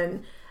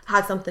haven't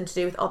had something to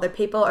do with other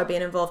people or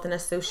being involved in a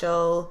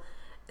social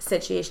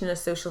situation, a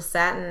social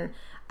setting.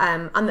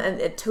 And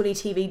totally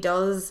TV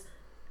does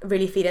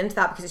really feed into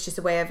that, because it's just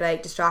a way of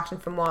like distraction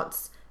from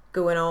what's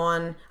going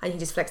on, and you can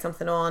just flick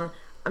something on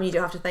and you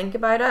don't have to think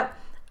about it.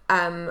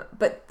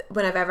 But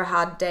when I've ever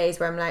had days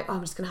where I'm like,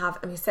 I'm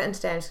sitting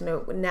today, I'm just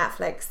going to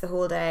Netflix the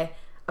whole day,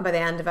 and by the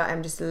end of it,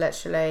 I'm just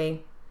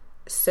literally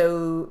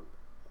so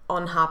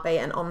unhappy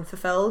and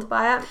unfulfilled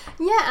by it.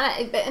 Yeah,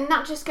 and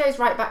that just goes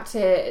right back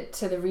to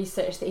the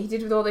research that he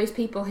did with all those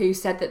people who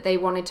said that they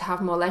wanted to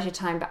have more leisure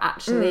time, but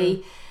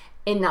actually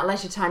in that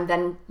leisure time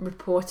then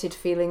reported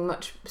feeling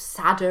much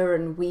sadder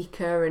and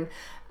weaker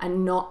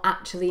and not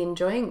actually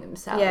enjoying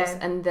themselves.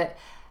 And that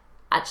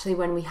actually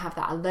when we have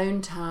that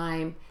alone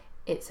time,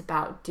 it's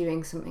about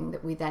doing something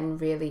that we then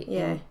really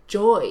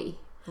enjoy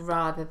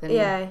rather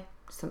than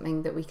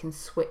something that we can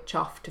switch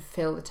off to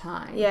fill the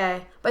time. Yeah,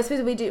 but I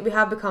suppose we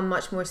have become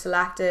much more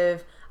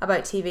selective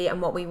about TV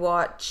and what we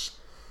watch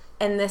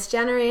in this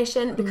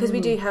generation, because we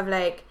do have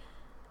like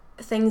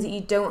things that you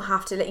don't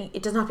have to, like,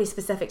 it doesn't have to be a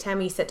specific time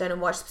where you sit down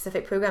and watch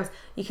specific programs.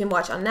 You can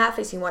watch on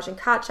Netflix, you can watch and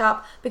catch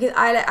up, because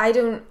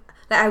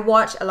I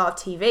watch a lot of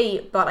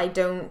TV, but I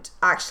don't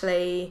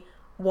actually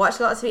watch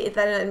a lot of TV. It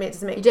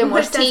doesn't make you don't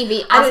watch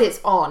TV as it's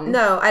on.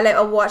 No,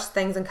 I'll watch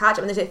things on catch up,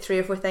 and there's like 3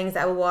 or 4 things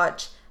that I will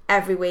watch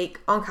every week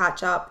on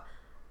catch up,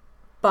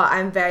 but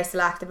I'm very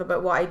selective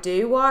about what I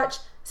do watch.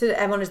 So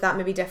everyone, does that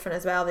maybe different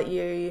as well, that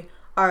you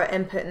are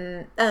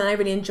inputting, and I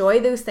really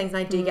enjoy those things and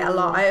I do get a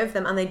lot out of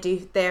them, and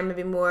they're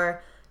maybe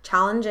more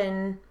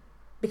challenging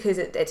because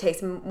it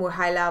takes a more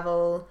high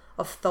level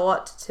of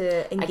thought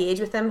to engage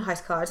with them. House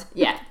Cards.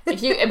 Yeah,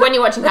 when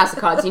you're watching House of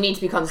Cards, you need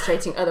to be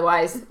concentrating,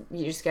 otherwise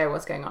you just go,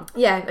 what's going on?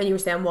 Yeah, and you were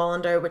saying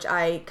Wallander, which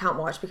I can't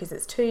watch because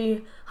it's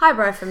too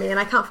highbrow for me and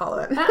I can't follow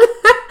it.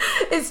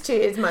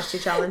 It's much too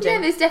challenging.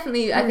 Yeah, there's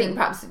definitely. I think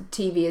perhaps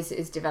TV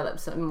has developed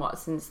somewhat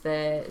since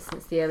the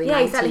early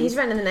 90s. Exactly. He's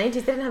written in the 90s.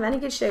 They didn't have any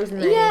good shows in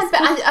the 90s. Yeah,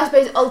 but I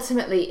suppose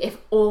ultimately, if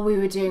all we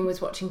were doing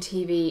was watching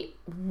TV,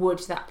 would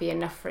that be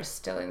enough for us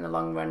still in the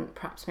long run?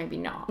 Perhaps maybe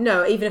not.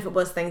 No, even if it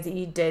was things that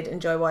you did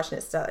enjoy watching,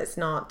 it's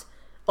not.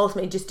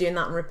 Ultimately just doing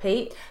that and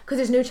repeat, because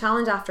there's no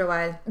challenge after a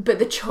while. But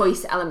the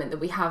choice element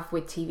that we have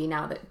with TV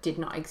now that did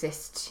not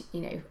exist,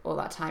 all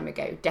that time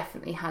ago,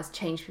 definitely has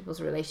changed people's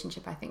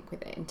relationship, I think,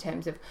 with it, in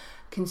terms of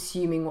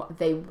consuming what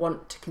they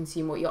want to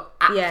consume, what you're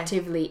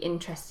actively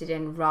interested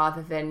in,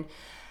 rather than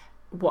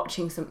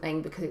watching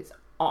something because it's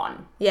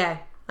on. Yeah,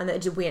 and then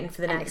just waiting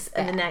for the next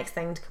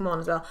thing to come on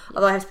as well.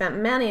 Although I have spent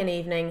many an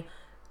evening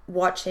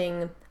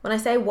watching. When I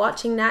say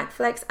watching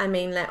Netflix, I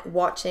mean like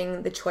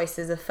watching the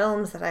choices of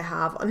films that I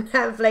have on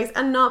Netflix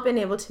and not being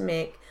able to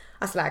make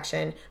a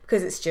selection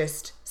because it's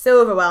just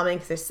so overwhelming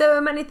because there's so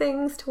many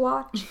things to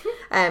watch.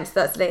 So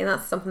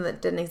that's something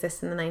that didn't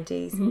exist in the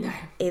 90s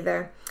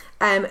either.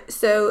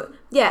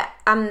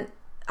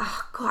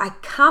 Oh God, I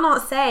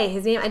cannot say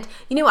his name.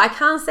 I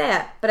can't say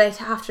it, but I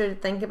have to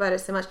think about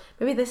it so much.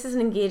 Maybe this is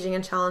an engaging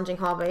and challenging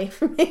hobby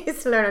for me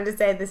to learn how to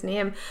say this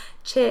name.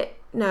 Chick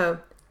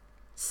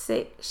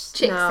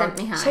Sent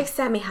Me High. Chick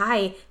Sent Me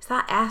High. It's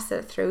that S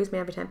that throws me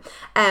every time.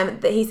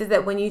 That he says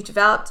that when you've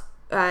developed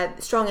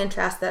strong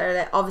interests that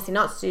are obviously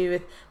not to do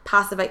with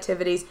passive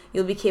activities,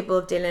 you'll be capable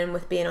of dealing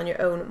with being on your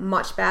own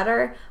much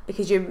better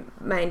because your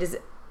mind is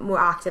more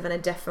active in a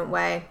different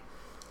way.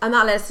 And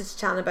that led us to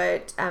chatting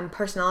about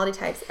personality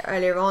types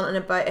earlier on, and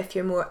about if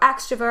you're more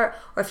extrovert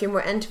or if you're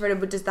more introverted,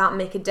 but does that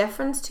make a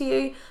difference to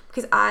you?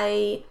 Because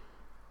I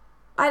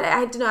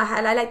don't know,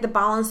 I like the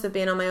balance of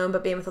being on my own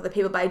but being with other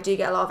people, but I do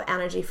get a lot of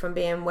energy from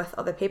being with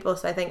other people,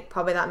 so I think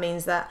probably that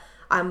means that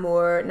I'm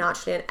more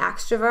naturally an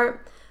extrovert.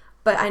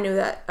 But I know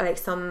that like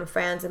some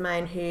friends of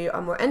mine who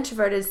are more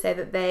introverted say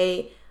that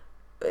they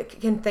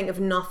can think of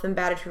nothing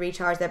better to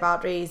recharge their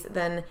batteries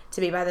than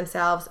to be by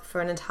themselves for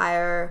an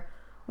entire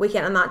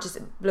weekend, and that just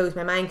blows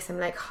my mind because I'm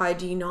like, how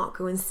do you not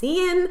go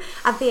insane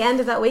at the end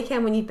of that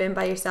weekend when you've been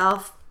by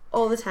yourself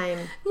all the time?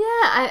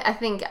 Yeah, I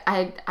think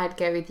I'd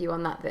go with you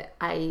on that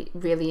I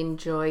really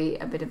enjoy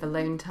a bit of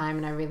alone time,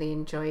 and I really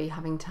enjoy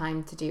having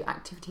time to do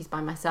activities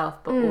by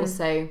myself, but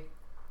also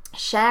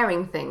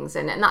sharing things,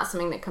 and that's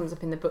something that comes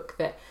up in the book,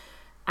 that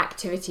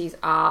activities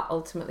are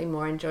ultimately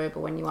more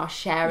enjoyable when you are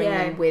sharing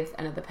them with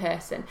another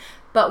person.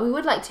 But we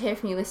would like to hear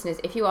from you listeners.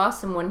 If you are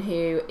someone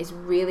who is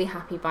really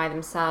happy by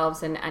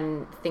themselves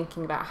and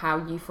thinking about how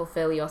you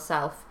fulfill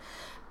yourself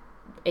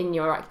in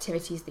your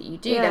activities that you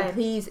do, then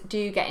please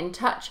do get in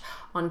touch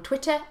on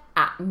Twitter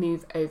at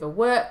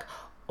moveoverwork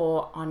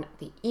or on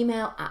the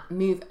email at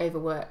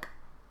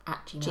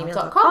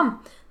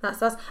moveoverwork@gmail.com.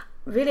 That's us.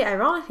 Really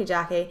ironically,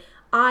 Jackie,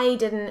 I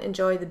didn't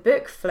enjoy the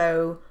book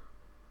Flow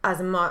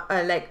as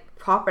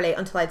properly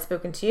until I'd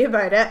spoken to you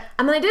about it,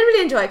 and then I did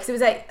really enjoy it because it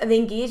was like the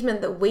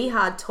engagement that we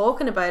had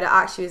talking about it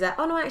actually was like,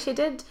 oh no, I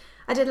did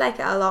like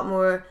it a lot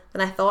more than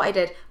I thought I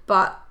did.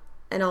 But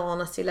in all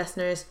honesty,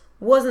 listeners,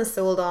 wasn't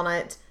sold on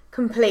it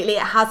completely.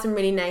 It has some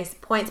really nice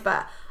points,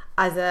 but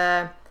as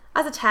a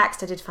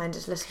text I did find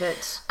it a little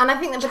bit and I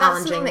think that's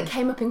something that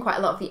came up in quite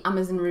a lot of the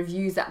Amazon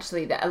reviews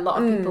actually, that a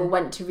lot of people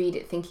went to read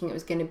it thinking it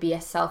was going to be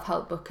a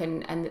self-help book,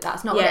 and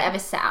that's not what it ever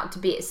set out to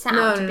be. It set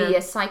out to be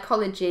a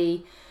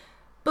psychology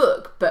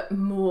book, but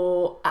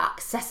more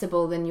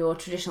accessible than your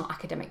traditional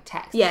academic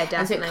text. Yeah,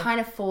 definitely. And so it kind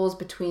of falls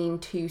between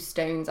two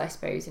stones, I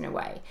suppose, in a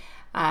way.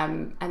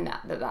 And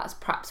that's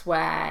perhaps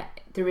where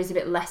there is a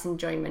bit less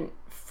enjoyment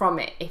from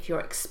it if you're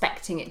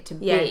expecting it to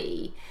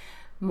be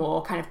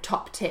more kind of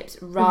top tips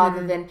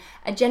rather than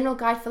a general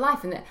guide for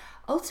life. And that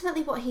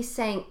ultimately what he's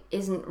saying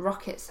isn't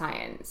rocket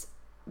science,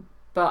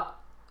 but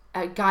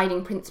a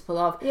guiding principle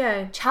of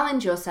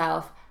challenge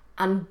yourself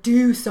and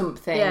do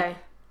something. Yeah.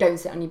 Don't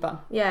sit on your bum.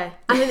 Yeah.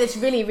 I mean, it's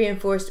really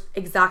reinforced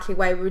exactly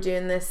why we're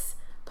doing this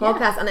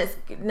podcast, and it's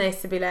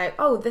nice to be like,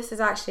 oh, this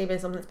has actually been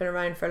something that's been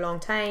around for a long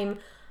time.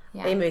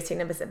 Yeah. Maybe it's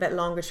taken a bit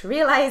longer to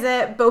realise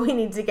it, but we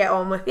need to get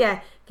on with,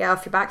 get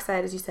off your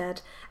backside, as you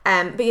said.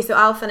 So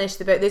I'll finish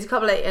the book. There's a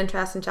couple of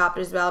interesting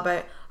chapters as well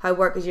about how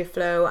work is your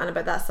flow and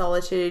about that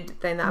solitude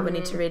thing that I would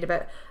need to read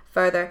about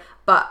further.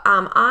 But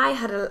I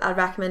had a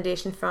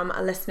recommendation from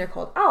a listener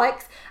called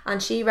Alex,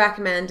 and she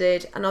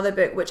recommended another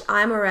book which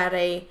I'm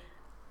already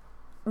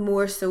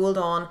more sold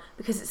on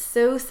because it's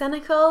so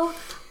cynical.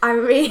 I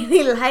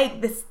really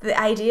like the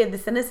idea of the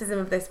cynicism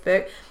of this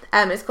book.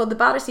 It's called The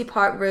Battersea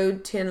Park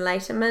Road to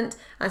Enlightenment,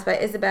 and it's by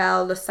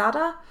Isabel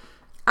Losada,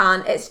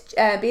 and it's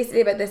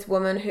basically about this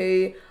woman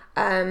who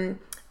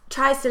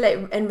tries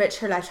to enrich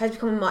her life, tries to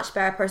become a much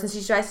better person.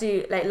 She tries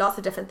to do lots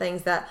of different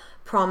things that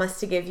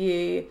promise to give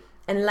you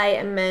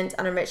enlightenment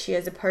and enrich you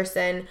as a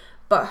person,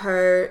 but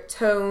her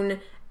tone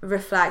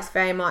reflects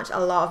very much a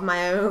lot of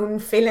my own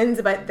feelings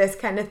about this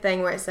kind of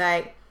thing, where it's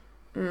like,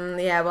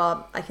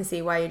 well, I can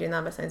see why you're doing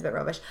that, but it sounds a bit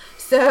rubbish.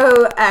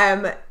 So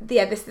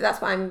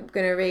that's what I'm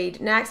going to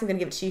read next. I'm going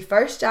to give it to you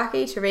first,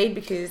 Jackie, to read,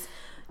 because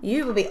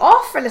you will be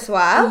off for a little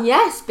while.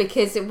 Yes,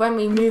 because when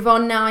we move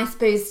on now, I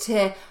suppose,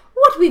 to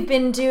what we've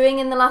been doing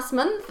in the last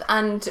month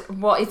and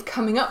what is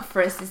coming up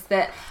for us is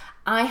that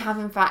I have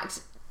in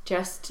fact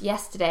just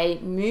yesterday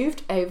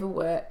moved over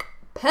work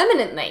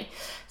permanently.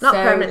 Not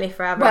permanently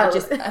forever. Well,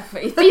 just it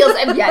feels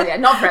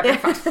not forever.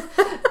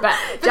 Yeah. But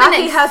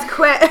Jackie has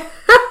quit.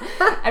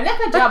 I've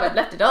left my job. I've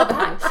left it all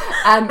behind.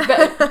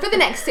 But for the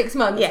next 6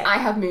 months, I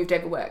have moved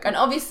over work, and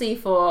obviously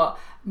for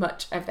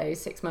much of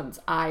those 6 months,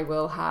 I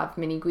will have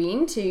Mini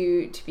Green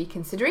to be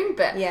considering.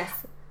 But yes,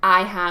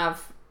 I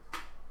have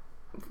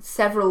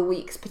several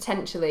weeks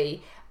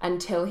potentially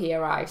until he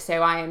arrives.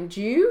 So I am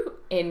due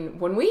in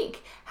 1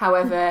 week.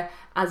 However,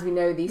 as we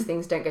know, these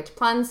things don't go to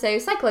plan. So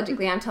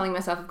psychologically, I'm telling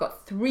myself I've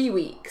got 3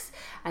 weeks.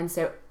 And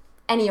so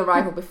any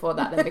arrival before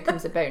that then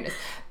becomes a bonus.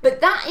 But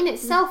that in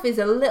itself is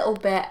a little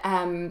bit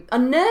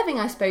unnerving,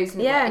 I suppose,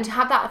 to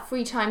have that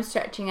free time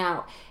stretching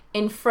out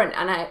in front.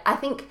 And I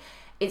think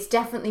it's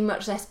definitely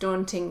much less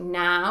daunting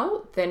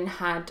now than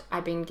had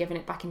I been given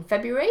it back in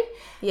February.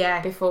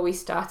 Yeah. Before we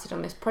started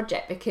on this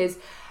project, because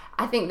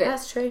I think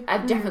that's true.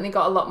 I've definitely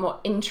got a lot more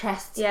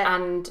interest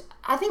and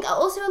I think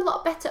also a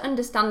lot better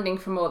understanding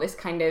from all this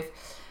kind of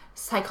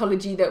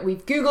psychology that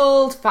we've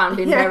Googled, found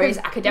in various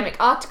academic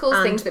articles,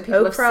 and things that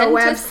people have sent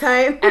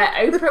website.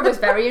 us. Oprah was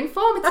very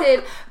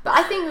informative. But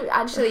I think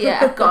actually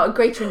I've got a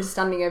greater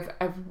understanding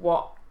of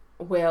what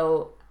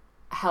will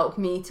help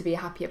me to be a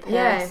happier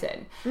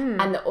person.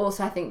 And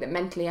also I think that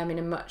mentally I'm in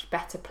a much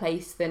better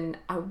place than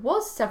I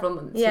was several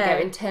months ago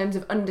in terms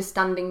of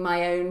understanding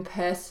my own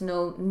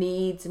personal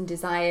needs and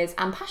desires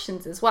and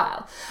passions as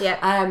well.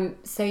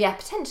 So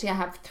potentially I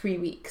have 3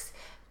 weeks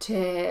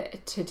to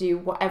do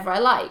whatever I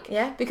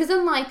like, because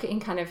unlike in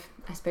kind of,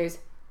 I suppose,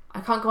 I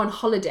can't go on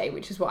holiday,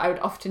 which is what I would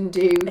often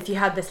do if you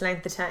had this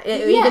length of time.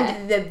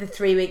 Even the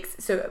 3 weeks,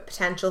 so a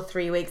potential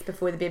 3 weeks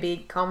before the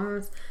baby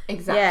comes.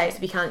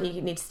 Exactly. So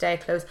you need to stay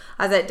close.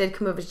 As I did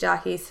come over to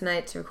Jackie's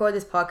tonight to record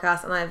this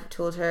podcast, and I've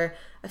told her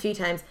a few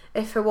times,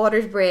 if her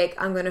waters break,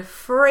 I'm going to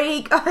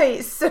freak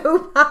out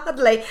so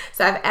badly.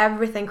 So I have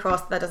everything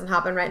crossed that doesn't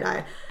happen right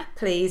now.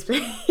 Please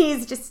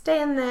just stay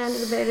in there,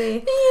 little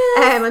baby,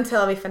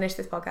 until we finish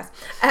this podcast.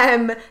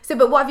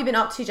 But what have you been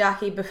up to,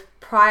 Jackie, in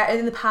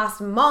the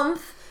past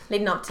month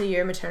leading up to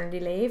your maternity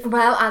leave?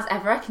 Well, as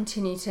ever, I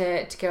continue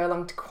to go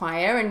along to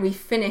choir, and we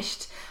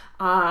finished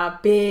our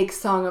big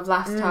song of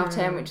last half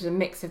term, which was a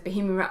mix of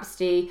Bohemian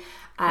Rhapsody,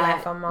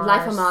 Life on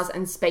Mars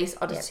and Space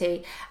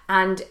Oddity.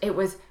 And it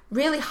was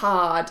really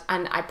hard,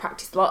 and I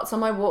practiced lots on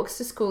my walks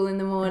to school in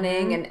the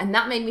morning, and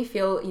that made me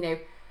feel,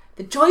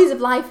 the joys of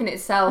life in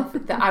itself,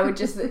 that I would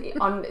just,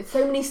 on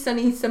so many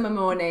sunny summer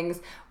mornings,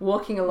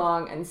 walking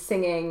along and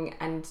singing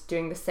and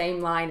doing the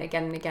same line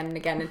again and again and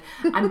again.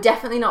 And I'm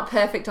definitely not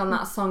perfect on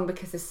that song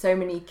because there's so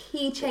many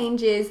key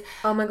changes.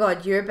 Oh my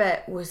God, your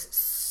bit was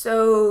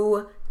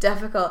so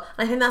difficult.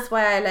 I think that's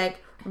why I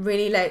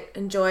really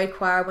enjoyed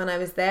choir when I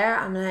was there.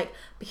 I'm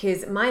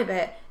because my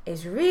bit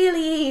is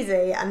really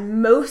easy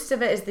and most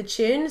of it is the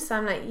tune. So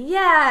I'm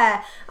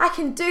I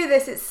can do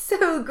this. It's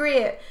so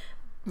great.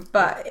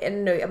 But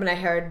no, when I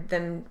heard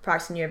them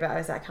practicing your bit, I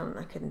was I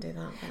couldn't do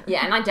that.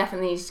 Yeah, and I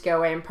definitely need to go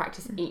away and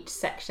practice each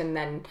section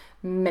then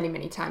many,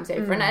 many times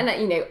over. And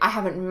I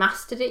haven't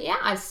mastered it yet.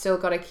 I've still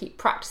got to keep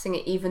practicing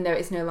it, even though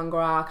it's no longer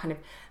our kind of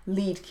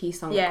lead key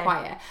song at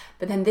choir.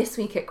 But then this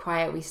week at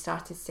choir, we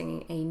started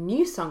singing a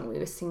new song. We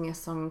were singing a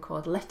song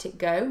called Let It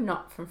Go,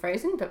 not from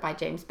Frozen, but by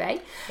James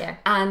Bay. Yeah.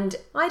 And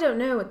I don't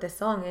know what this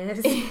song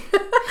is.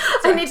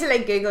 I need to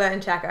Google it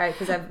and check it out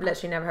because I've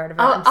literally never heard of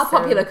it. Our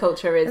popular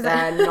culture is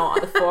not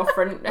at the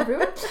forefront,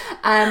 everyone.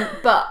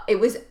 But it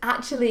was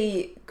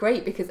actually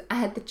great because I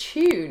had the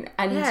tune,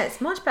 and it's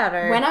much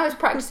better. When I was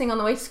practicing on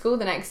the way to school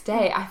the next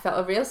day, I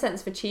felt a real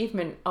sense of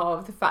achievement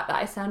of the fact that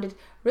I sounded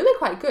really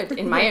quite good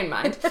in my own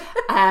mind.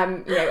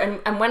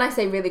 And when I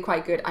say really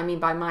quite good, I mean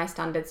by my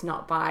standards,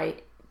 not by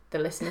the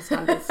listener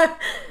standards.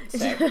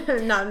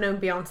 Not no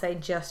Beyonce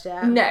just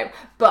yet. No,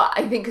 but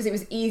I think because it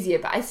was easier,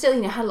 but I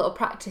still had a little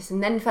practice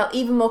and then felt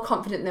even more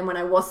confident than when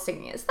I was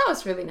singing it. So that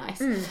was really nice.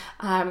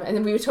 And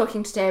then we were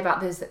talking today about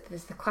there's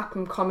the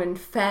Clapham Common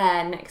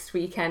Fair next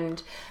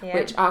weekend,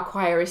 which our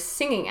choir is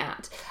singing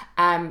at.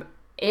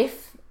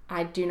 If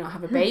I do not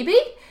have a baby,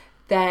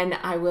 then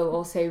I will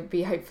also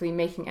be hopefully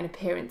making an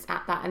appearance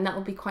at that, and that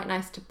will be quite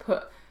nice to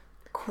put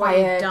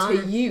choir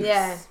to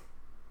use.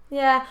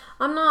 Yeah,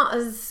 I'm not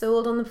as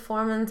sold on the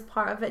performance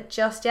part of it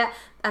just yet.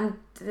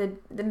 The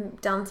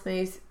dance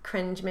moves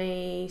cringe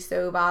me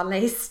so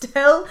badly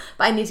still,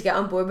 but I need to get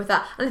on board with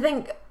that. And I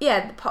think,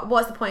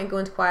 what's the point of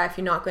going to choir if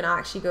you're not going to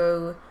actually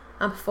go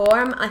and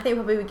perform? I think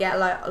probably we get a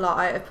lot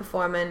out of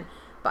performing,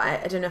 but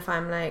I don't know if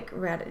I'm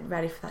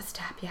ready for that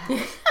step yet.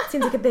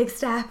 Seems like a big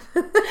step.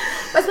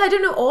 But I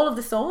don't know all of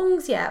the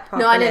songs yet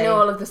properly. No, I don't know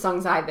all of the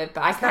songs either,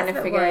 but I kind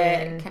of figure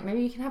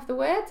maybe you can have the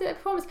words at a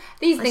performance.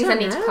 These things I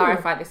need to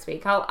clarify this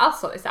week. I'll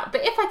sort this out.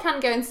 But if I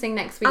can go and sing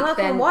next week, and I'll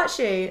come watch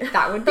you.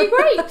 That would be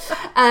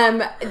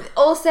great.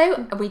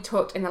 Also, we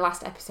talked in the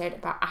last episode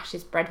about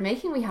Ash's bread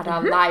making. We had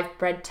our live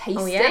bread tasting.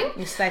 Oh yeah,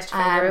 you sliced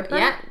your finger open.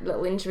 Yeah,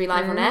 little injury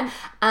live on air.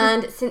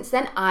 And since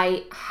then,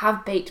 I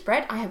have baked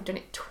bread. I have done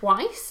it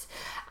twice.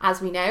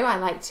 As we know, I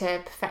like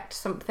to perfect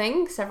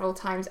something several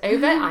times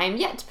over. I am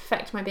yet to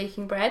perfect my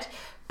baking bread.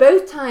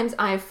 Both times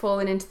I have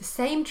fallen into the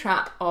same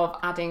trap of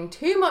adding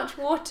too much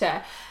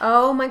water.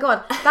 Oh my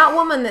God. That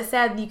woman that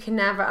said you can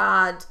never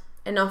add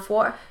enough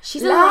water,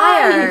 she's a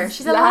liar.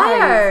 She's a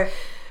liar.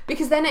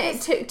 Because then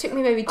it took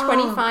me maybe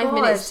 25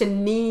 minutes to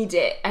knead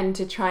it and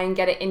to try and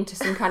get it into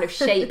some kind of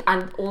shape,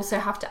 and also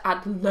have to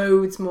add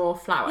loads more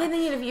flour. Yeah,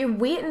 then your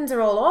weightings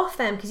are all off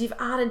then because you've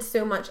added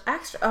so much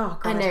extra. Oh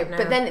God, I know.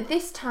 But then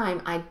this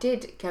time I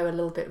did go a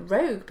little bit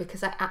rogue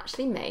because I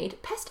actually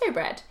made pesto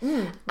bread.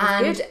 And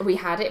good. We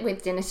had it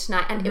with dinner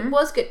tonight, and it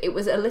was good. It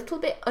was a little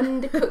bit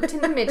undercooked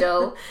in the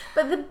middle.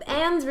 But the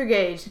ends were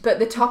good. But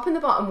the top and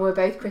the bottom were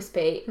both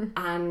crispy.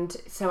 And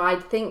so I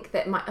think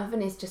that my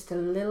oven is just a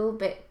little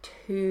bit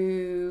too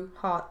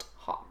hot.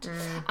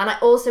 And I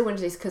also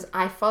wondered this because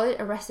I followed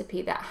a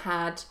recipe that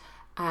had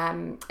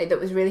that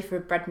was really for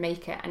a bread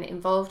maker, and it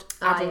involved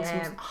adding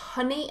some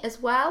honey as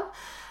well,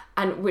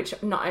 and which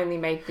not only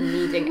made the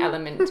kneading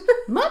element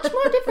much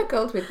more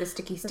difficult with the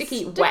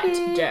sticky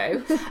wet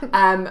dough,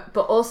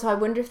 but also I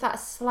wonder if that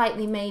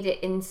slightly made it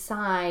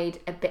inside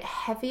a bit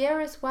heavier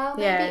as well.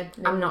 Maybe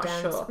I'm not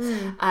sure.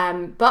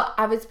 But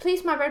I was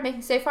pleased with my bread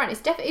making so far, and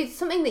it's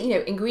something that, you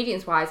know,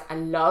 ingredients wise I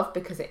love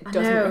because it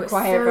doesn't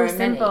require very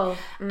many,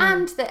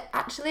 and that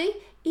actually,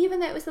 even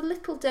though it was a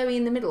little doughy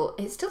in the middle,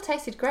 it still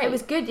tasted great. It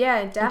was good,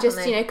 yeah, definitely.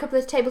 Just, you know, a couple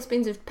of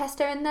tablespoons of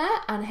pesto in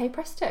there, and hey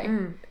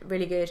presto.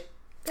 Really good.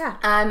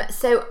 Yeah.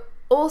 So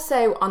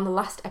also on the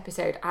last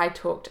episode, I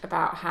talked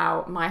about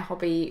how my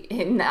hobby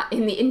in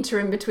the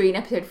interim between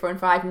episode 4 and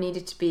 5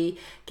 needed to be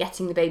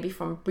getting the baby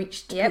from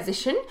breech to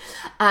position,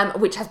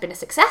 which has been a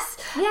success.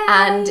 Yay.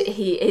 And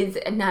he is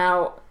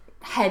now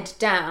head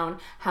down.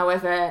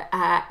 However,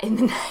 in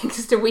the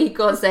next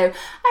week or so,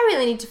 I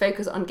really need to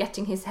focus on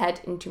getting his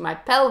head into my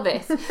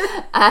pelvis.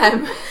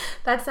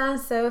 That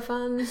sounds so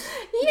fun.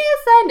 Yes,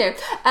 I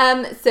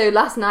know. So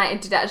last night I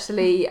did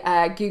actually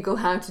Google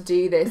how to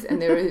do this, and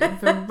there were a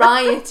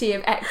variety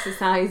of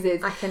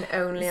exercises. I can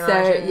only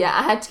imagine. So yeah,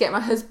 I had to get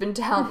my husband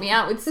to help me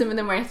out with some of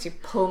them, where I had to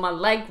pull my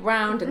leg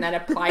round and then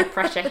apply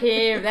pressure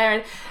here and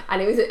there,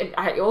 and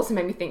it also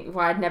made me think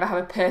why I'd never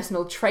have a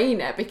personal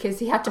trainer, because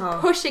he had to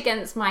push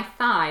against my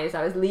thigh as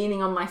I was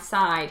leaning on my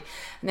side,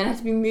 and then I had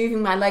to be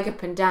moving my leg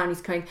up and down.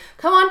 He's going,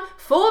 come on,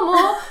 4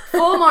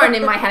 more, and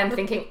in my head I'm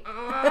thinking,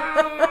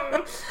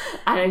 and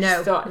I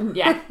just thought,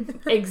 yeah,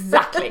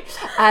 exactly.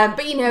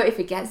 But you know, if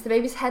it gets the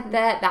baby's head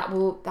there, that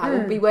will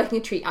be working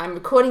a treat. I'm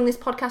recording this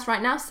podcast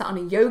right now sat on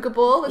a yoga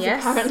ball, as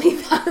apparently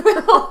that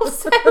will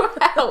also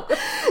help.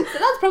 So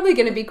that's probably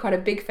going to be quite a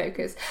big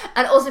focus.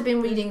 And also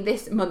been reading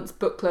this month's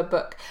book club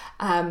book,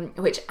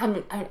 which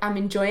I'm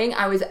enjoying.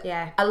 I was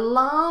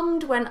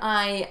alarmed when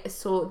I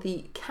saw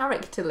the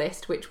character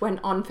list, which went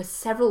on for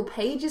several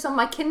pages on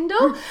my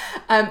Kindle,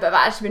 but I've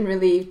actually been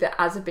relieved that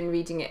as I've been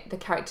reading it, the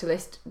character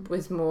list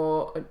was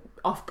more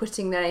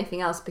off-putting than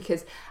anything else,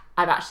 because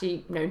I've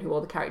actually known who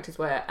all the characters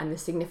were, and the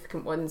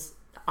significant ones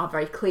are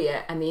very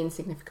clear, and the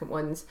insignificant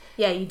ones,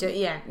 you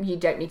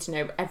don't need to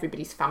know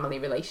everybody's family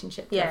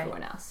relationship to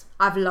everyone else.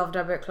 I've loved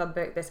our book club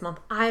book this month.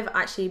 I've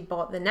actually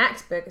bought the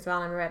next book as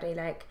well. I'm already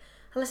like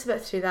a little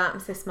bit through that. I'm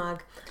so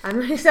smug. I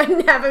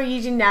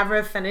usually never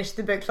have finished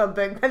the book club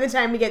book. By the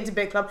time we get to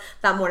book club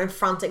that morning,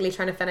 frantically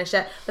trying to finish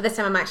it. But this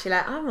time I'm actually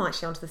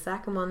on to the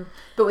second one.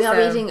 But we are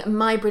reading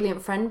My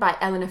Brilliant Friend by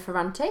Eleanor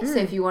Ferrante. So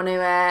if you want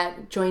to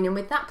join in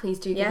with that, please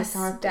do give us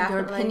your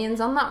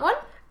opinions on that one.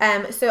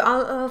 So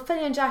I'll fill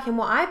you in, Jack, in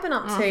what I've been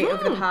up to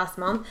over the past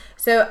month.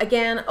 So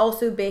again,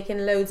 also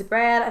baking loads of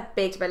bread. I've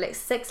baked about like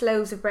 6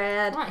 loaves of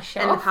bread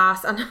in the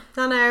past. I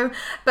know,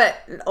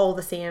 but all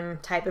the same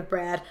type of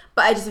bread.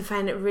 But I just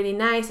found it really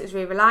nice. It was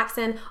really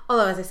relaxing.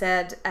 Although, as I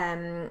said,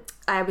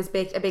 I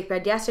baked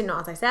bread yesterday.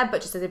 Not as I said,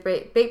 but just as I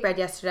baked bread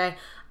yesterday,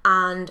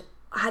 and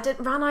I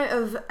ran out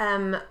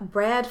of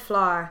bread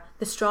flour,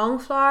 the strong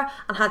flour,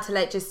 and had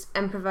to just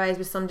improvise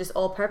with some just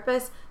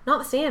all-purpose. Not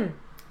the same.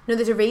 No,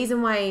 there's a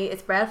reason why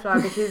it's bread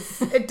flour,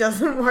 because it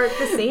doesn't work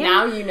the same.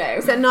 Now you know.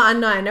 So I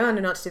know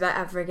not to do that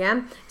ever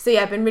again. So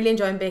yeah, I've been really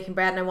enjoying baking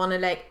bread, and I want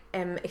to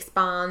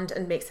expand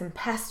and make some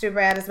pesto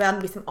bread as well,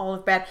 and make some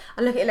olive bread,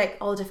 and look at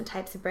all different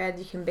types of bread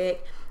you can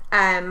bake.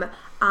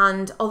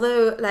 And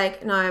although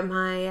now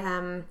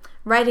my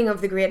writing of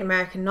the great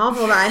American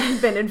novel that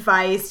I've been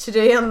advised to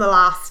do on the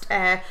last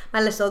my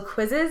little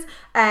quizzes,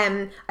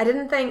 I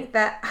didn't think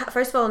that,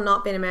 first of all,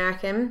 not being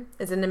American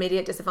is an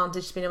immediate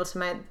disadvantage to being able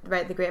to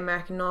write the great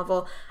American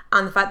novel,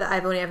 and the fact that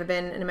I've only ever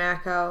been in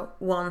America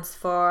once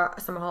for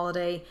a summer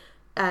holiday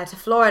to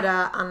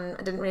Florida, and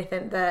I didn't really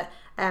think that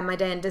my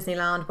day in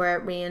Disneyland, where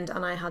it rained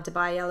and I had to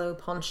buy a yellow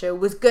poncho,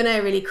 was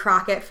gonna really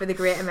crack it for the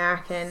great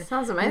American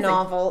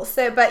novel.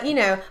 So, but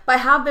I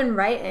have been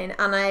writing,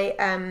 and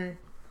I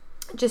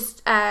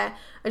just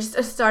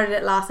started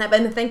it last night, but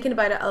I've been thinking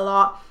about it a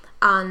lot.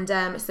 And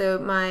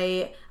so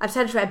I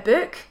decided to write a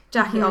book,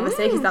 Jackie,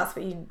 obviously, because that's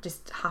what you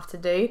just have to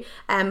do.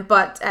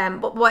 But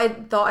what I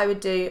thought I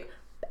would do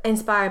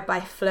inspired by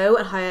flow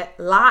and how it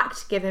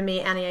lacked giving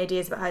me any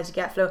ideas about how to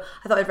get flow.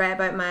 I thought I'd write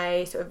about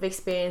my sort of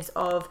experience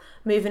of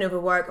moving over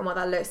work and what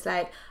that looks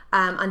like,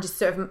 and just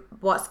sort of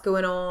what's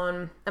going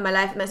on in my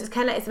life. It's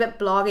kind of it's a bit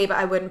bloggy, but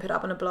I wouldn't put it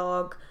up on a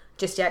blog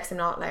just yet because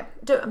I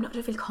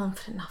don't feel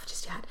confident enough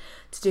just yet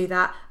to do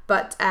that.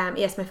 But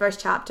yes, my first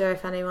chapter,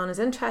 if anyone is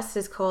interested,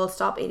 is called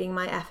Stop Eating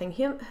My Effing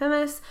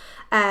Hummus,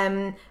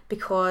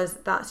 because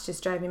that's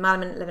just driving me mad.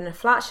 I'm living in a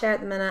flat share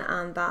at the minute,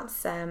 and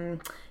that's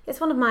it's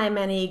one of my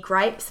many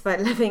gripes about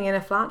living in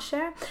a flat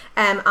share.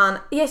 And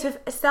yeah, so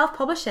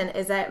self-publishing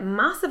is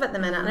massive at the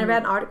minute. And I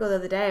read an article the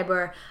other day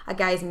where a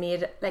guy's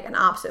made like an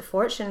absolute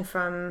fortune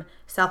from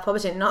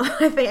self-publishing. Not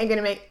that I think I'm going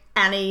to make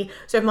any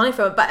sort of money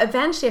from it, but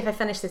eventually if I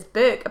finish this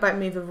book about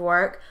move of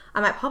work,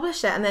 I might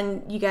publish it, and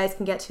then you guys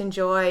can get to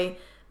enjoy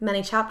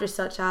many chapters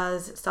such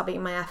as Stop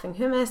Eating My Effing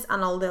Hummus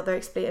and all the other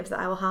expletives that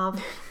I will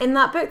have in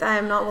that book that I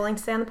am not willing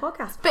to say on the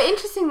podcast. But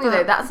interestingly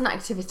though, that's an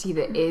activity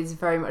that is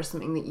very much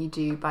something that you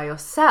do by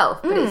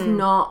yourself, but it's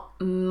not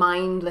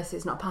mindless,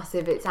 it's not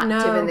passive, it's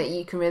active, and that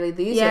you can really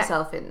lose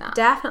yourself in that.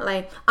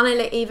 Definitely. And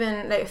I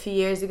even a few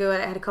years ago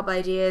I had a couple of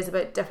ideas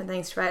about different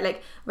things to write,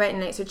 like writing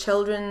writing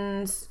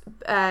children's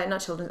books,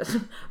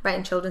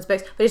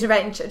 but just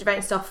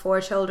writing stuff for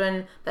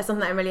children. That's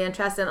something that I'm really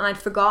interested in, and I'd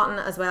forgotten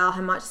as well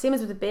how much, same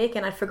as with the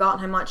baking, I'd forgotten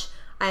how much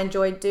I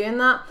enjoyed doing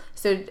that.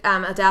 So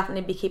I'll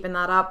definitely be keeping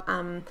that up.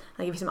 I'll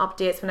give you some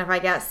updates whenever I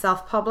get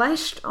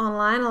self-published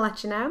online. I'll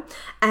let you know.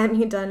 You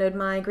can download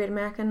my Great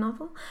American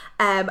Novel.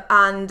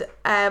 And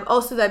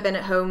also that I've been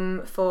at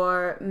home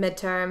for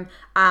midterm,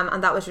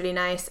 and that was really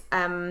nice.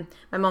 My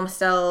mum's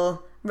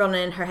still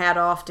running her head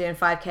off doing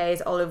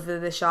 5Ks all over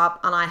the shop,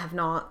 and I have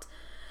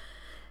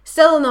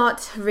still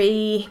not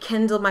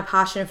rekindled my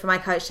passion for my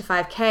couch to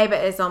 5K,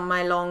 but it's on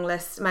my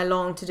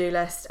long to-do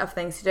list of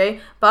things to do.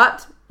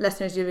 But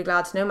listeners, you'll be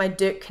glad to know my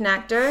Duke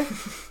connector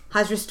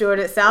has restored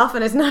itself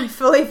and is now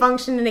fully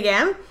functioning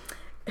again.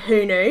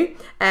 Who knew?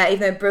 Even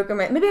though I broke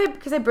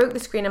because I broke the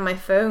screen on my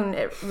phone,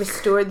 it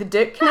restored the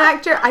Duke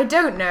connector. I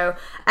don't know.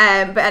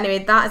 But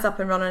anyway, that is up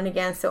and running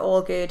again, so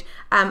all good.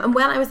 And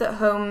when I was at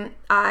home,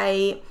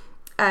 I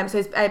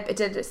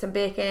did some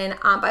baking,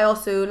 but I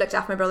also looked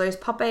after my brother's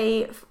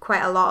puppy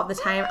quite a lot of the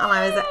time, and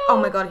I was like, oh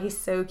my god, he's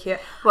so cute.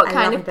 What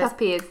kind of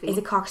puppy is he? He's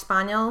a Cocker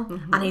Spaniel,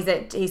 and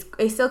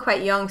he's still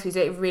quite young, so he's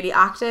really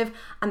active,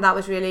 and that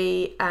was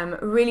really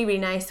really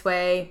nice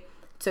way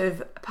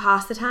to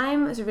pass the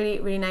time. It was a really,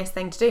 really nice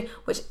thing to do,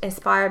 which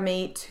inspired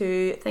me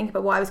to think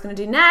about what I was going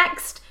to do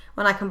next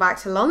when I come back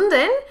to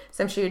London.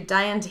 So I'm sure you're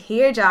dying to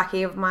hear,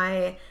 Jackie, of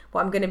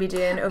what I'm going to be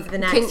doing over the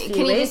next few weeks.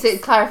 Can you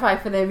just clarify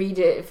for the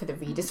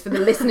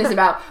listeners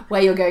about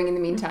where you're going in the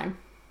meantime?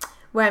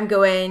 Where I'm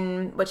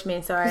going, what do you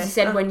mean, sorry? Because you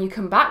said when you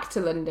come back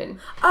to London.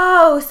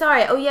 Oh,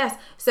 sorry. Oh, yes.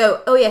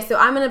 So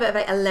I'm in a bit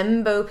of a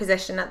limbo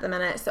position at the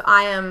minute. So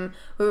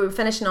we're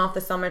finishing off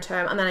the summer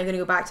term, and then I'm going to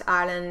go back to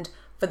Ireland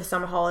for the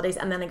summer holidays,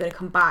 and then I'm going to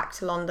come back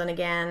to London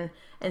again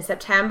in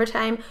September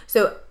time.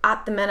 So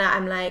at the minute,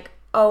 I'm like,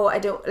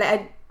 I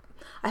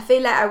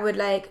feel like I would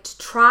like to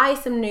try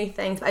some new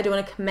things, but I don't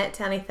want to commit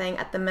to anything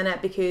at the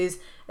minute because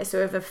it's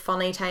sort of a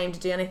funny time to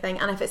do anything.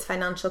 And if it's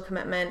financial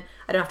commitment,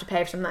 I don't have to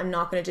pay for something that I'm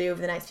not going to do over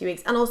the next few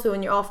weeks. And also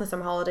when you're off in the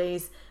summer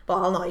holidays,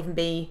 well, I'll not even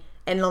be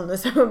in London,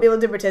 so I won't be able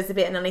to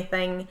participate in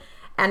anything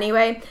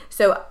anyway.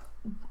 So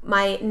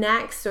my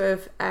next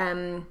sort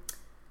of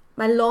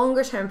my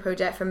longer term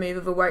project for Move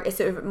Over Work is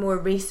sort of more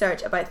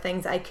research about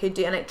things I could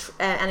do, and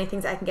any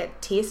things that I can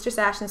get taster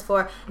sessions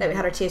for. Like we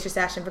had our taster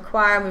session for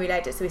choir and we really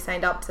liked it, so we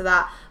signed up to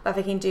that. But if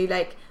I can do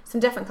like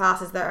some different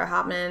classes that are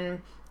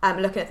happening,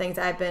 looking at things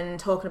that I've been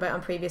talking about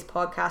on previous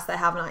podcasts that I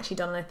haven't actually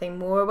done anything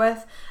more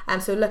with,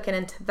 so looking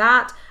into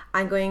that.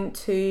 I'm going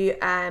to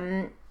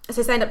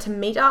so I signed up to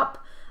Meetup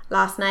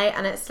last night,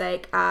 and it's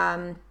like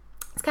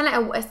it's kind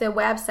of like it's a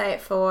website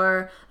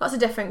for lots of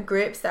different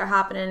groups that are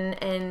happening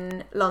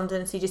in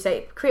London. So you just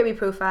say create a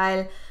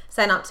profile,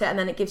 sign up to it, and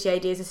then it gives you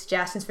ideas and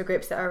suggestions for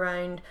groups that are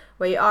around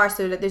where you are.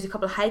 So there's a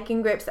couple of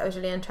hiking groups that I was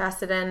really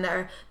interested in.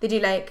 They do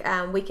like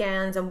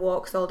weekends and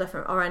walks all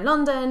different around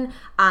London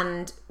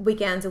and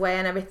weekends away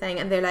and everything.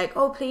 And they're like,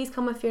 oh, please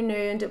come if you're new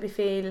and don't be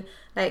feel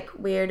like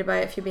weird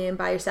about if you're being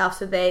by yourself.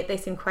 So they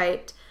seem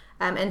quite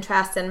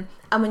interesting.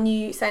 And when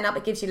you sign up,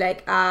 it gives you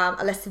like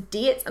a list of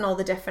dates and all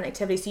the different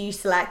activities. So you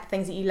select the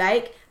things that you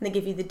like, and they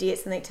give you the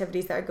dates and the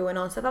activities that are going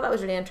on. So I thought that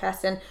was really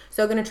interesting.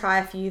 So I'm going to try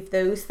a few of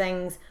those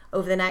things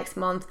over the next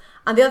month.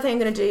 And the other thing I'm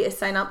going to do is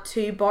sign up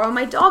to Borrow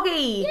My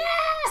Doggy.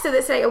 Yeah! So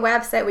it's like a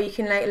website where you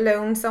can like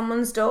loan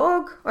someone's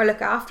dog or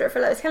look after it for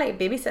it's kind of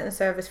like a babysitting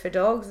service for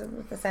dogs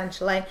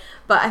essentially.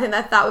 But I think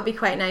that would be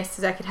quite nice,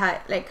 so I could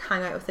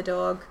hang out with the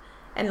dog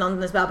in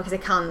London as well, because I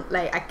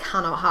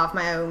cannot have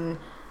my own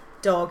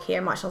dog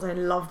here, much as I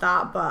love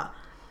that, but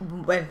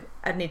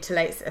I'd need to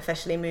like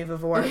officially move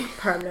over work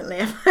permanently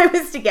if I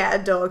was to get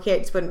a dog here.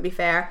 It just wouldn't be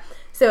fair.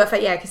 So if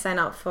I could sign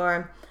up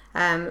for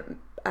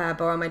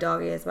Borrow My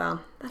Doggy as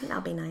well, I think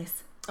that'll be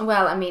nice.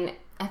 Well, I mean,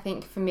 I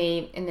think for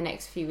me, in the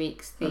next few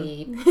weeks,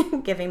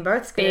 the giving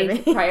birth's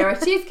big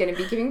priority is going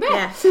to be giving birth.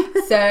 Yeah.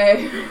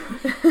 So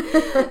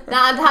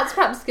that's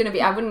perhaps going to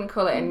be, I wouldn't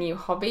call it a new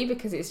hobby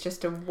because it's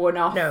just a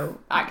one-off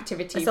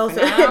activity. It's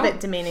also a bit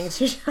demeaning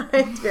to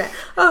try to be like,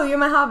 oh, you're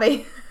my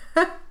hobby.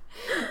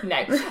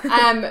 No,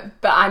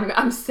 but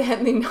I'm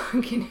certainly not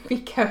going to be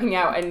going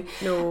out and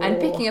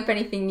picking up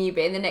anything new.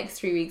 But in the next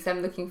 3 weeks,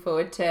 I'm looking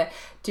forward to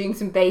doing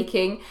some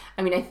baking.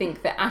 I mean, I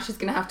think that Ash is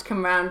going to have to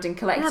come around and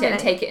collect it and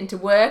take it into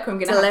work, or I'm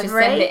going to have to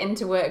send it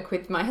into work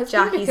with my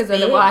husband because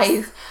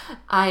otherwise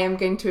I am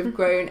going to have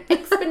grown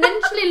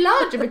exponentially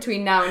larger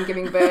between now and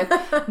giving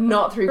birth,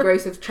 not through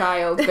growth of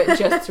child, but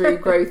just through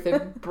growth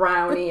of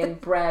brownie and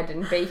bread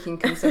and baking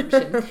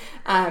consumption.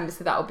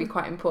 So that will be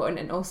quite important,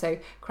 and also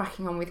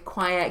cracking on with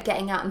choir,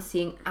 getting out and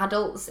seeing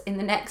adults in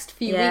the next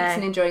few weeks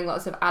and enjoying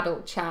lots of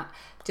adult chat,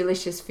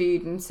 delicious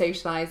food and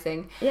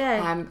socialising.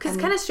 Because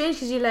it's kind of strange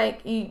because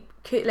you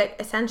could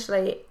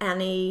essentially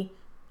any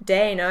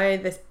day now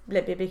this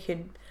baby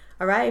could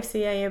arrive, so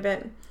you're a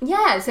bit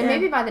so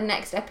maybe by the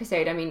next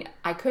episode, I mean,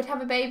 I could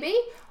have a baby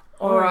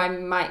or I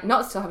might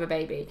not still have a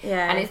baby,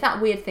 and it's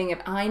that weird thing of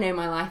I know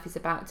my life is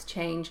about to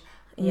change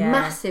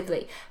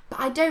massively, but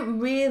I don't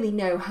really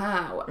know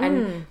how.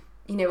 And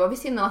you know,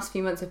 obviously in the last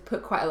few months I've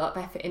put quite a lot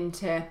of effort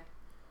into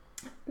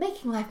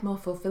making life more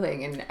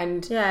fulfilling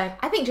and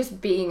I think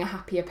just being a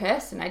happier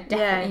person. I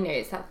definitely know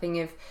it's that thing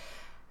of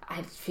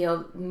I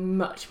feel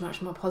much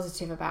more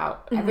positive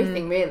about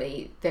everything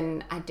really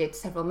than I did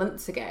several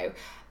months ago,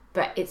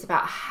 but it's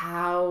about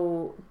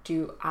how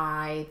do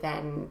I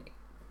then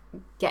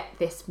get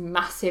this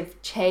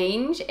massive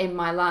change in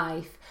my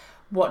life.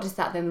 What does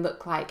that then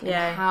look like, and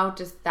how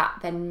does that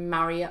then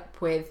marry up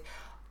with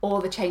all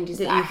the changes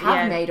that I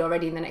have made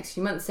already in the next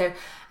few months? So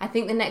I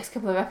think the next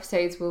couple of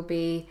episodes will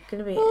be a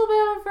little bit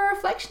of a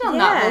reflection on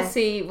that.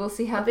 We'll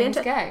see how things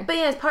go. But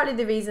it's partly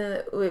the reason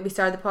that we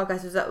started the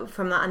podcast was that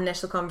from that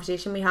initial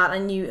conversation we had,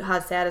 and you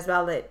had said as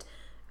well that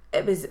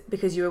it was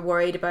because you were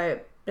worried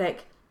about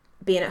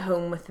being at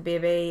home with the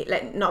baby,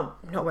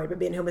 not worried about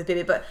being home with the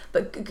baby,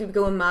 but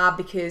going mad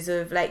because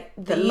of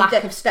the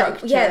lack of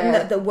structure,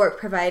 and the work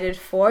provided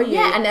for you,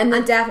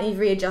 and definitely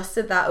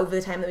readjusted that over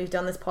the time that we've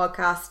done this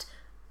podcast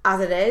as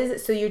it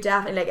is. So you're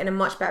definitely in a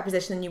much better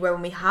position than you were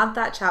when we had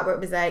that chat where it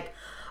was I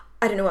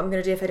don't know what I'm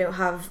going to do if I don't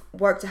have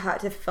work to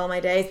fulfill my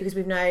days, because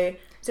we've now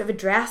sort of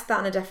addressed that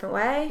in a different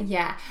way.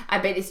 I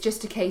bet it's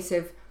just a case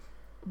of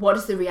what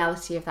does the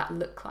reality of that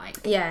look like,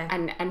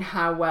 and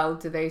how well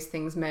do those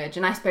things merge.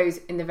 And I suppose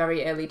in the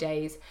very early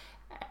days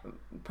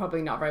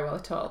probably not very well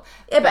at all,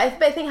 but I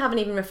think having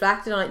even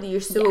reflected on it, that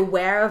you're so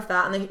aware of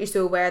that, and that you're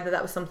so aware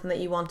that was something that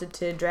you wanted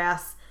to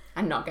address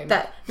and not go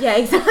mad.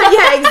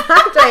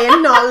 Exactly,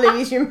 and not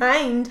lose your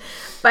mind.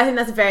 But I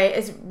think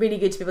it's really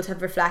good to be able to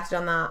have reflected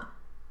on that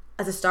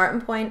as a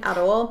starting point at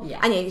all.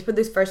 And but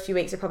those first few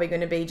weeks are probably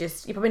going to be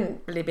you probably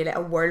really be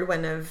a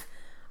whirlwind of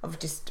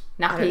just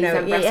nappies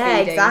and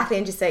breastfeeding. Exactly,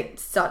 and just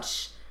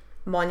such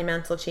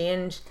monumental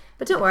change.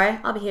 But don't worry,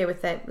 I'll be here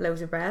with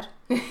loaves of bread.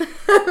 I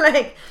can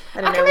make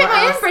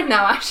my own bread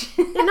now, Ash.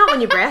 Not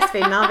when you're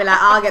breastfeeding. I'll be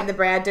I'll get the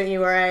bread, don't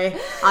you worry.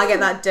 I'll get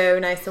that dough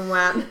nice and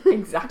wet.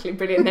 Exactly,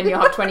 brilliant. Then you'll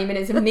have 20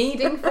 minutes of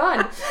kneading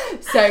fun.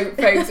 So,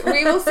 folks,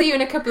 we will see you in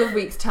a couple of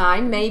weeks'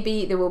 time.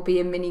 Maybe there will be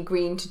a mini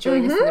green to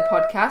join us in the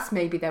podcast.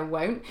 Maybe there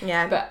won't.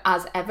 But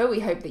as ever, we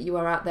hope that you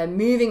are out there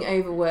moving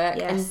over work,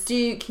 and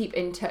do keep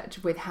in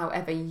touch with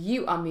however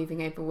you are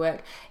moving over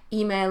work.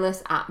 Email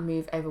us at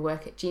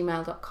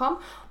moveoverwork@gmail.com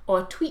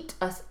or tweet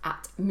us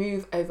at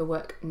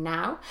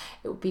moveoverworknow.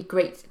 It would be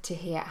great to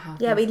hear how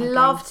we'd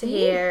love to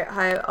hear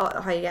how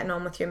you're getting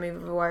on with your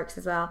move over works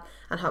as well,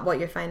 and what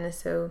you're finding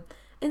so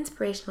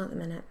inspirational at the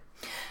minute.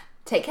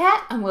 Take care,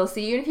 and we'll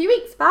see you in a few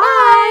weeks.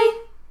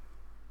 Bye.